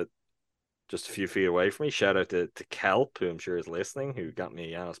 I have it just a few feet away from me. Shout out to Kelp, who I'm sure is listening, who got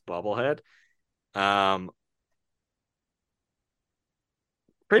me a Giannis bobblehead.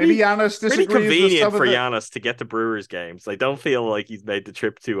 Pretty convenient for Giannis to get to Brewers games. I don't feel like he's made the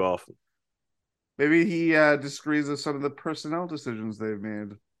trip too often. Maybe he disagrees with some of the personnel decisions they've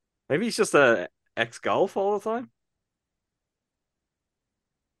made. Maybe he's just a ex-golf all the time.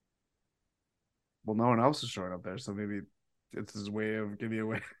 Well, no one else is showing up there, so maybe it's his way of getting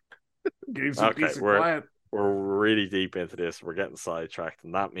away. Getting some peace and quiet. We're really deep into this. We're getting sidetracked,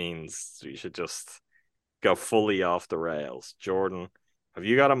 and that means we should just go fully off the rails. Jordan, have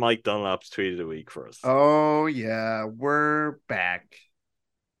you got a Mike Dunlap's tweet of the week for us? Oh, yeah. We're back.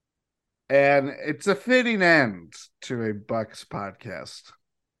 And it's a fitting end to a Bucks podcast.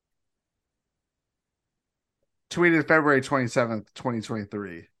 Tweeted February 27th,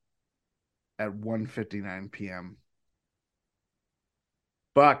 2023 at 1:59 p.m.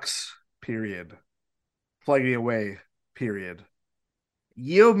 Bucks, period. Plugging away, period.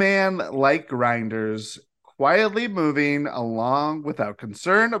 You man like grinders, quietly moving along without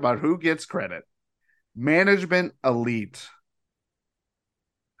concern about who gets credit. Management elite.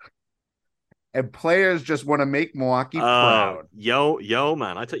 And players just want to make Milwaukee proud. Yo,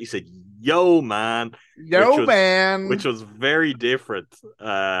 man. I thought you said yo, man. Which was very different.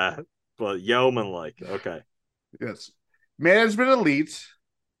 But yeoman like. Okay. Yes. Management elite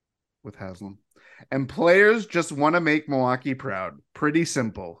with Haslam. And players just want to make Milwaukee proud. Pretty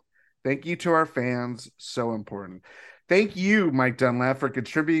simple. Thank you to our fans. So important. Thank you, Mike Dunlap, for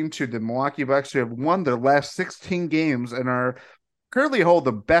contributing to the Milwaukee Bucks, who have won their last 16 games and are currently hold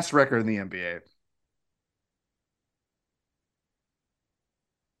the best record in the NBA.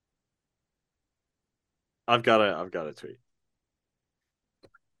 I've got a tweet.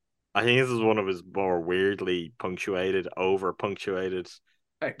 I think this is one of his more weirdly over punctuated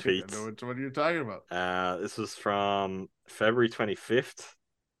tweets. I know which one you're talking about. This was from February 25th.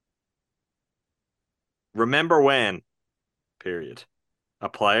 Remember when, period. A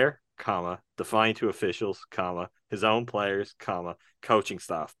player, comma, defined to officials, comma, his own players, comma, coaching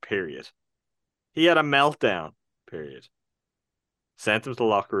staff, period. He had a meltdown, period. Sent him to the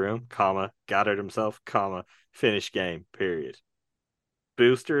locker room, comma, gathered himself, comma, finished game, period.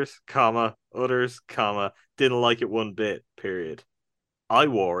 Boosters, comma, others, comma, didn't like it one bit, period. I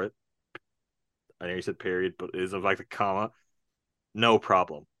wore it. I know you said period, but it is in fact a comma. No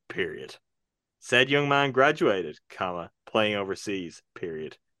problem, period. Said young man graduated, comma, playing overseas,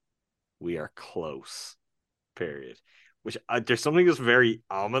 period. We are close, period. Which there's something just very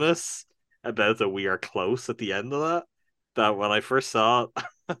ominous about the "we are close" at the end of that. That when I first saw it,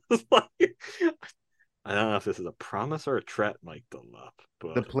 I was like, I don't know if this is a promise or a threat, Mike Dunlap.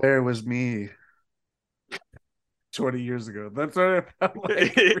 But The player was me 20 years ago. That's what it felt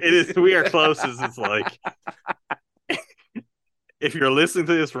like. it is. We are close. It's like, if you're listening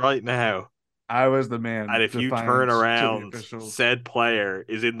to this right now, I was the man. and if you defiant turn to the around, officials. said player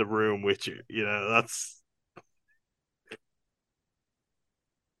is in the room with you. You know, that's.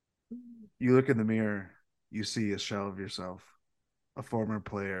 You look in the mirror, you see a shell of yourself, a former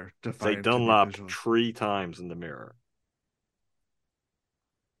player, Say defiant to the Dunlap officials. 3 times in the mirror.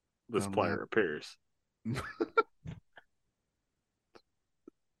 This Dunlap. player appears.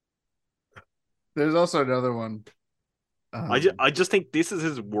 There's also another one. I just think this is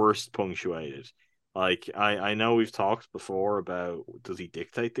his worst punctuated. Like, I know we've talked before about, does he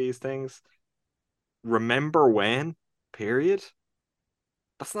dictate these things? Remember when? Period.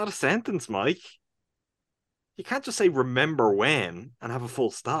 That's not a sentence, Mike. You can't just say remember when and have a full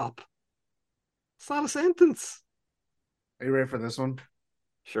stop. It's not a sentence. Are you ready for this one?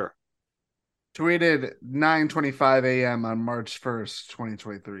 Sure. Tweeted 9:25 a.m. on March 1st,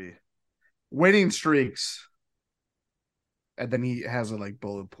 2023. Winning streaks. And then he has it like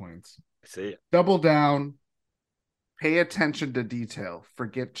bullet points. I see it. Double down. Pay attention to detail.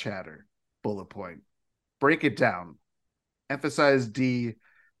 Forget chatter. Bullet point. Break it down. Emphasize D.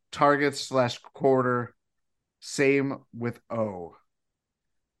 Target/quarter. Same with O.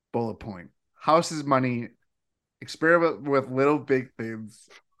 Bullet point. House is money. Experiment with little big things.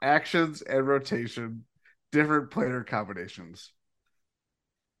 Actions and rotation. Different player combinations.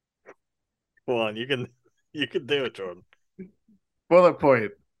 Come on, you can do it, Jordan. Bullet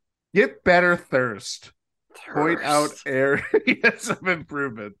point. Get better thirst. Point Thirst. out areas of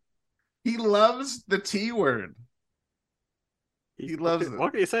improvement. He loves the T word. He loves it.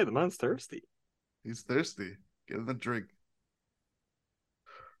 What can you say? The man's thirsty. He's thirsty. Get him a drink.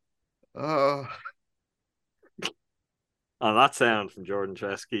 Oh. On that sound from Jordan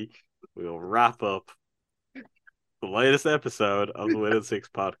Chesky, we will wrap up the latest episode of the Win in 6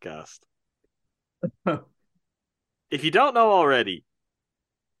 podcast. If you don't know already,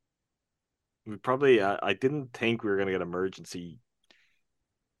 we probably I didn't think we were going to get emergency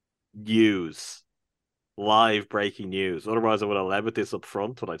news, live breaking news. Otherwise, I would have led with this up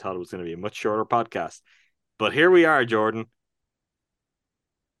front, but I thought it was going to be a much shorter podcast. But here we are, Jordan.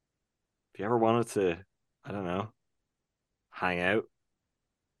 If you ever wanted to, I don't know, hang out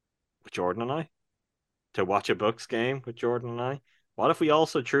with Jordan and I, to watch a Bucks game with Jordan and I, what if we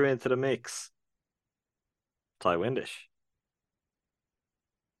also threw into the mix Ty Windish,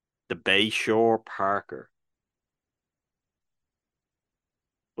 the Bayshore Parker?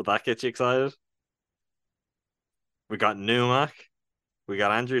 Would that get you excited? We got Numac, we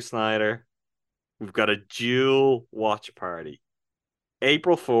got Andrew Snyder, we've got a dual watch party.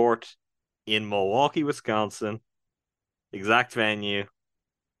 April 4th in Milwaukee, Wisconsin. Exact venue,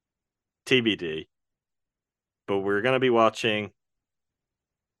 TBD. But we're going to be watching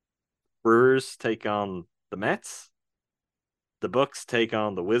Brewers take on the Mets, the Bucks take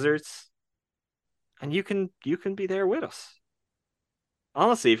on the Wizards, and you can be there with us.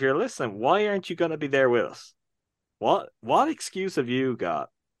 Honestly, if you're listening, why aren't you going to be there with us? What excuse have you got?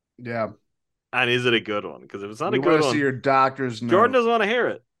 Yeah. And is it a good one? Because if it's not You a good want to one, see your doctor's note. Jordan doesn't want to hear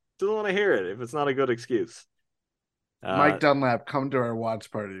it. Doesn't want to hear it if it's not a good excuse. Mike Dunlap, come to our watch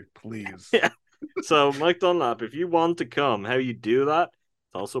party, please. Yeah. So, Mike Dunlap, if you want to come, how you do that,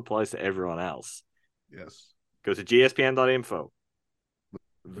 it also applies to everyone else. Yes. Go to gspn.info.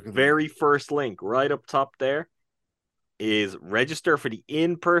 Very first link right up top there is register for the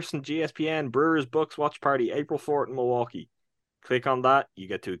in-person GSPN Brewers Bucks Watch Party April 4th in Milwaukee. Click on that. You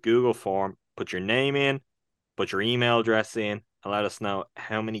get to a Google form. Put your name in. Put your email address in. And let us know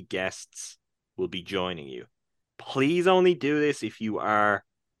how many guests will be joining you. Please only do this if you are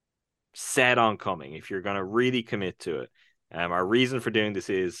set on coming, if you're going to really commit to it. Our reason for doing this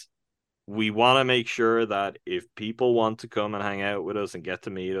is we want to make sure that if people want to come and hang out with us and get to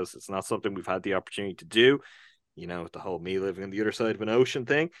meet us, it's not something we've had the opportunity to do, you know, with the whole me living on the other side of an ocean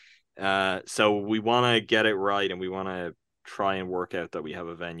thing. So we want to get it right, and we want to try and work out that we have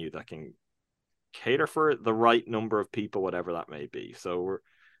a venue that can cater for the right number of people, whatever that may be. So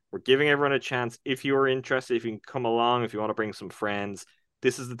we're giving everyone a chance. If you're interested, if you can come along, if you want to bring some friends,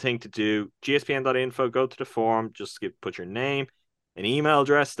 this is the thing to do. gspn.info, go to the form, just put your name, an email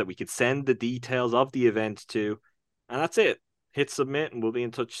address that we could send the details of the event to, and that's it. Hit submit, and we'll be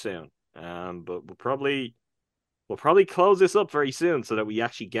in touch soon. But we'll probably close this up very soon so that we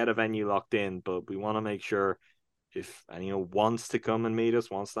actually get a venue locked in. But we want to make sure if anyone wants to come and meet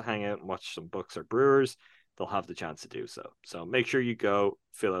us, wants to hang out and watch some Bucks or Brewers, they'll have the chance to do so. So make sure you go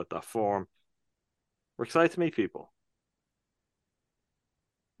fill out that form. We're excited to meet people.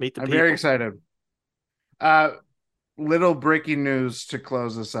 Meet the I'm people. very excited. Little breaking news to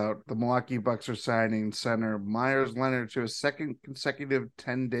close this out. The Milwaukee Bucks are signing center Myers Leonard to a second consecutive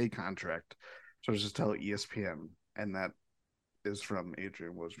 10-day contract. So just tell ESPN. And that is from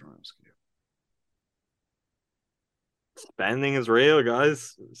Adrian Wojnarowski. Spending is real,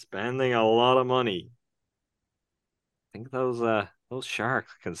 guys. Spending a lot of money. I think those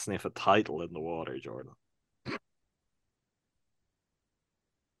sharks can sniff a title in the water, Jordan.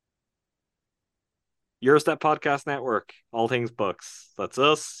 Eurostep Podcast Network, all things Bucks. That's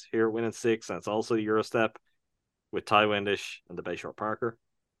us here at Win and Six, and it's also Eurostep with Ty Windish and the Bayshore Parker.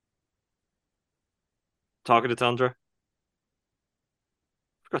 Talking to Tundra.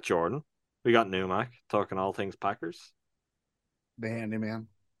 We've got Jordan. We got Numac talking all things Packers. The handyman.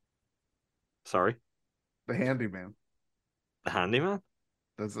 Sorry? The handyman. The handyman?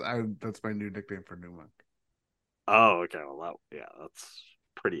 That's my new nickname for Numac. Oh, okay. Well, that's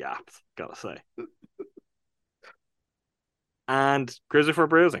pretty apt, gotta say. And Grizzly for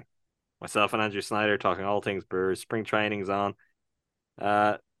Bruising. Myself and Andrew Snyder talking all things Brewers. Spring training's on.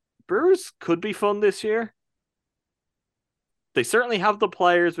 Brewers could be fun this year. They certainly have the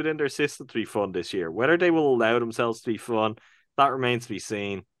players within their system to be fun this year. Whether they will allow themselves to be fun, that remains to be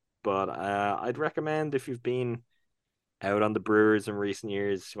seen. But I'd recommend if you've been out on the Brewers in recent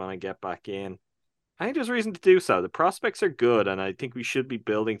years, you want to get back in. I think there's reason to do so. The prospects are good, and I think we should be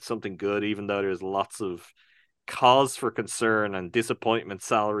building something good, even though there's lots of cause for concern and disappointment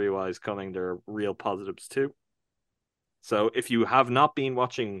salary-wise coming. There are real positives too. So if you have not been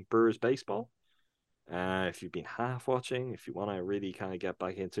watching Brewers baseball, if you've been half watching, if you want to really kind of get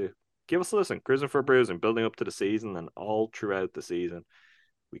back into, give us a listen. Grizzly for Bruising, building up to the season and all throughout the season.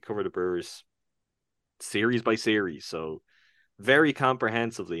 We cover the Brewers series by series, so very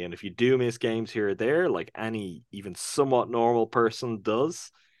comprehensively. And if you do miss games here or there, like any even somewhat normal person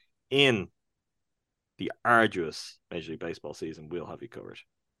does in the arduous Major League Baseball season, we'll have you covered.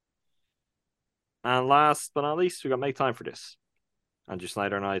 And last but not least, we got Make Time for This. Andrew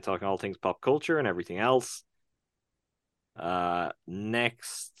Snyder and I talking all things pop culture and everything else.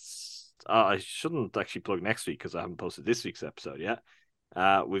 Next, I shouldn't actually plug next week because I haven't posted this week's episode yet.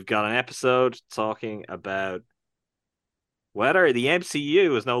 We've got an episode talking about whether the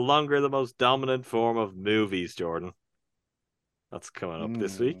MCU is no longer the most dominant form of movies, Jordan. That's coming up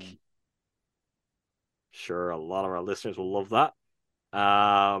this week. Sure, a lot of our listeners will love that.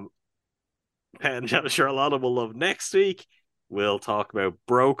 And I'm sure a lot of them will love next week. We'll talk about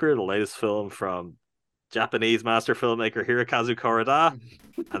Broker, the latest film from Japanese master filmmaker Hirokazu Koreda,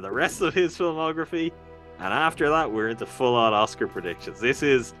 and the rest of his filmography. And after that, we're into full-on Oscar predictions. This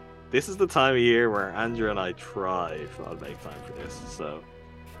is the time of year where Andrew and I thrive on Make Time for This. So,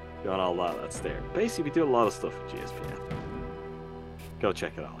 beyond all that, that's there. Basically, we do a lot of stuff with GSPN. Go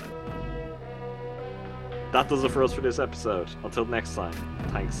check it out. That does it for us for this episode. Until next time,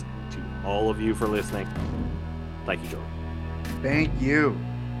 thanks to all of you for listening. Thank you, Jordan. Thank you.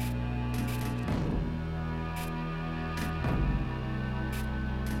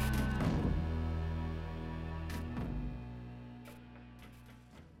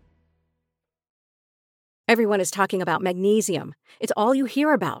 Everyone is talking about magnesium. It's all you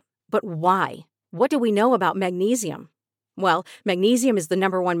hear about. But why? What do we know about magnesium? Well, magnesium is the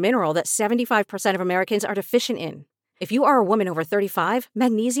 #1 mineral that 75% of Americans are deficient in. If you are a woman over 35,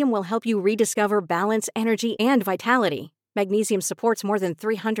 magnesium will help you rediscover balance, energy, and vitality. Magnesium supports more than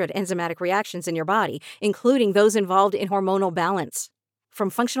 300 enzymatic reactions in your body, including those involved in hormonal balance. From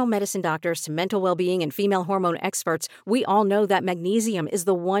functional medicine doctors to mental well-being and female hormone experts, we all know that magnesium is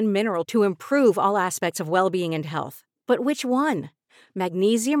the one mineral to improve all aspects of well-being and health. But which one?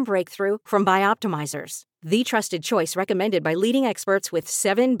 Magnesium Breakthrough from Bioptimizers, the trusted choice recommended by leading experts with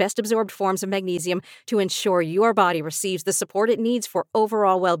 7 best-absorbed forms of magnesium to ensure your body receives the support it needs for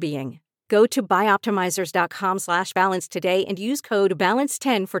overall well-being. Go to bioptimizers.com/balance today and use code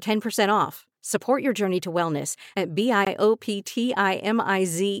BALANCE10 for 10% off. Support your journey to wellness at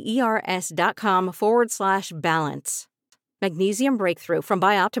bioptimizers.com/balance. Magnesium Breakthrough from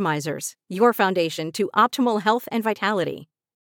Bioptimizers, your foundation to optimal health and vitality.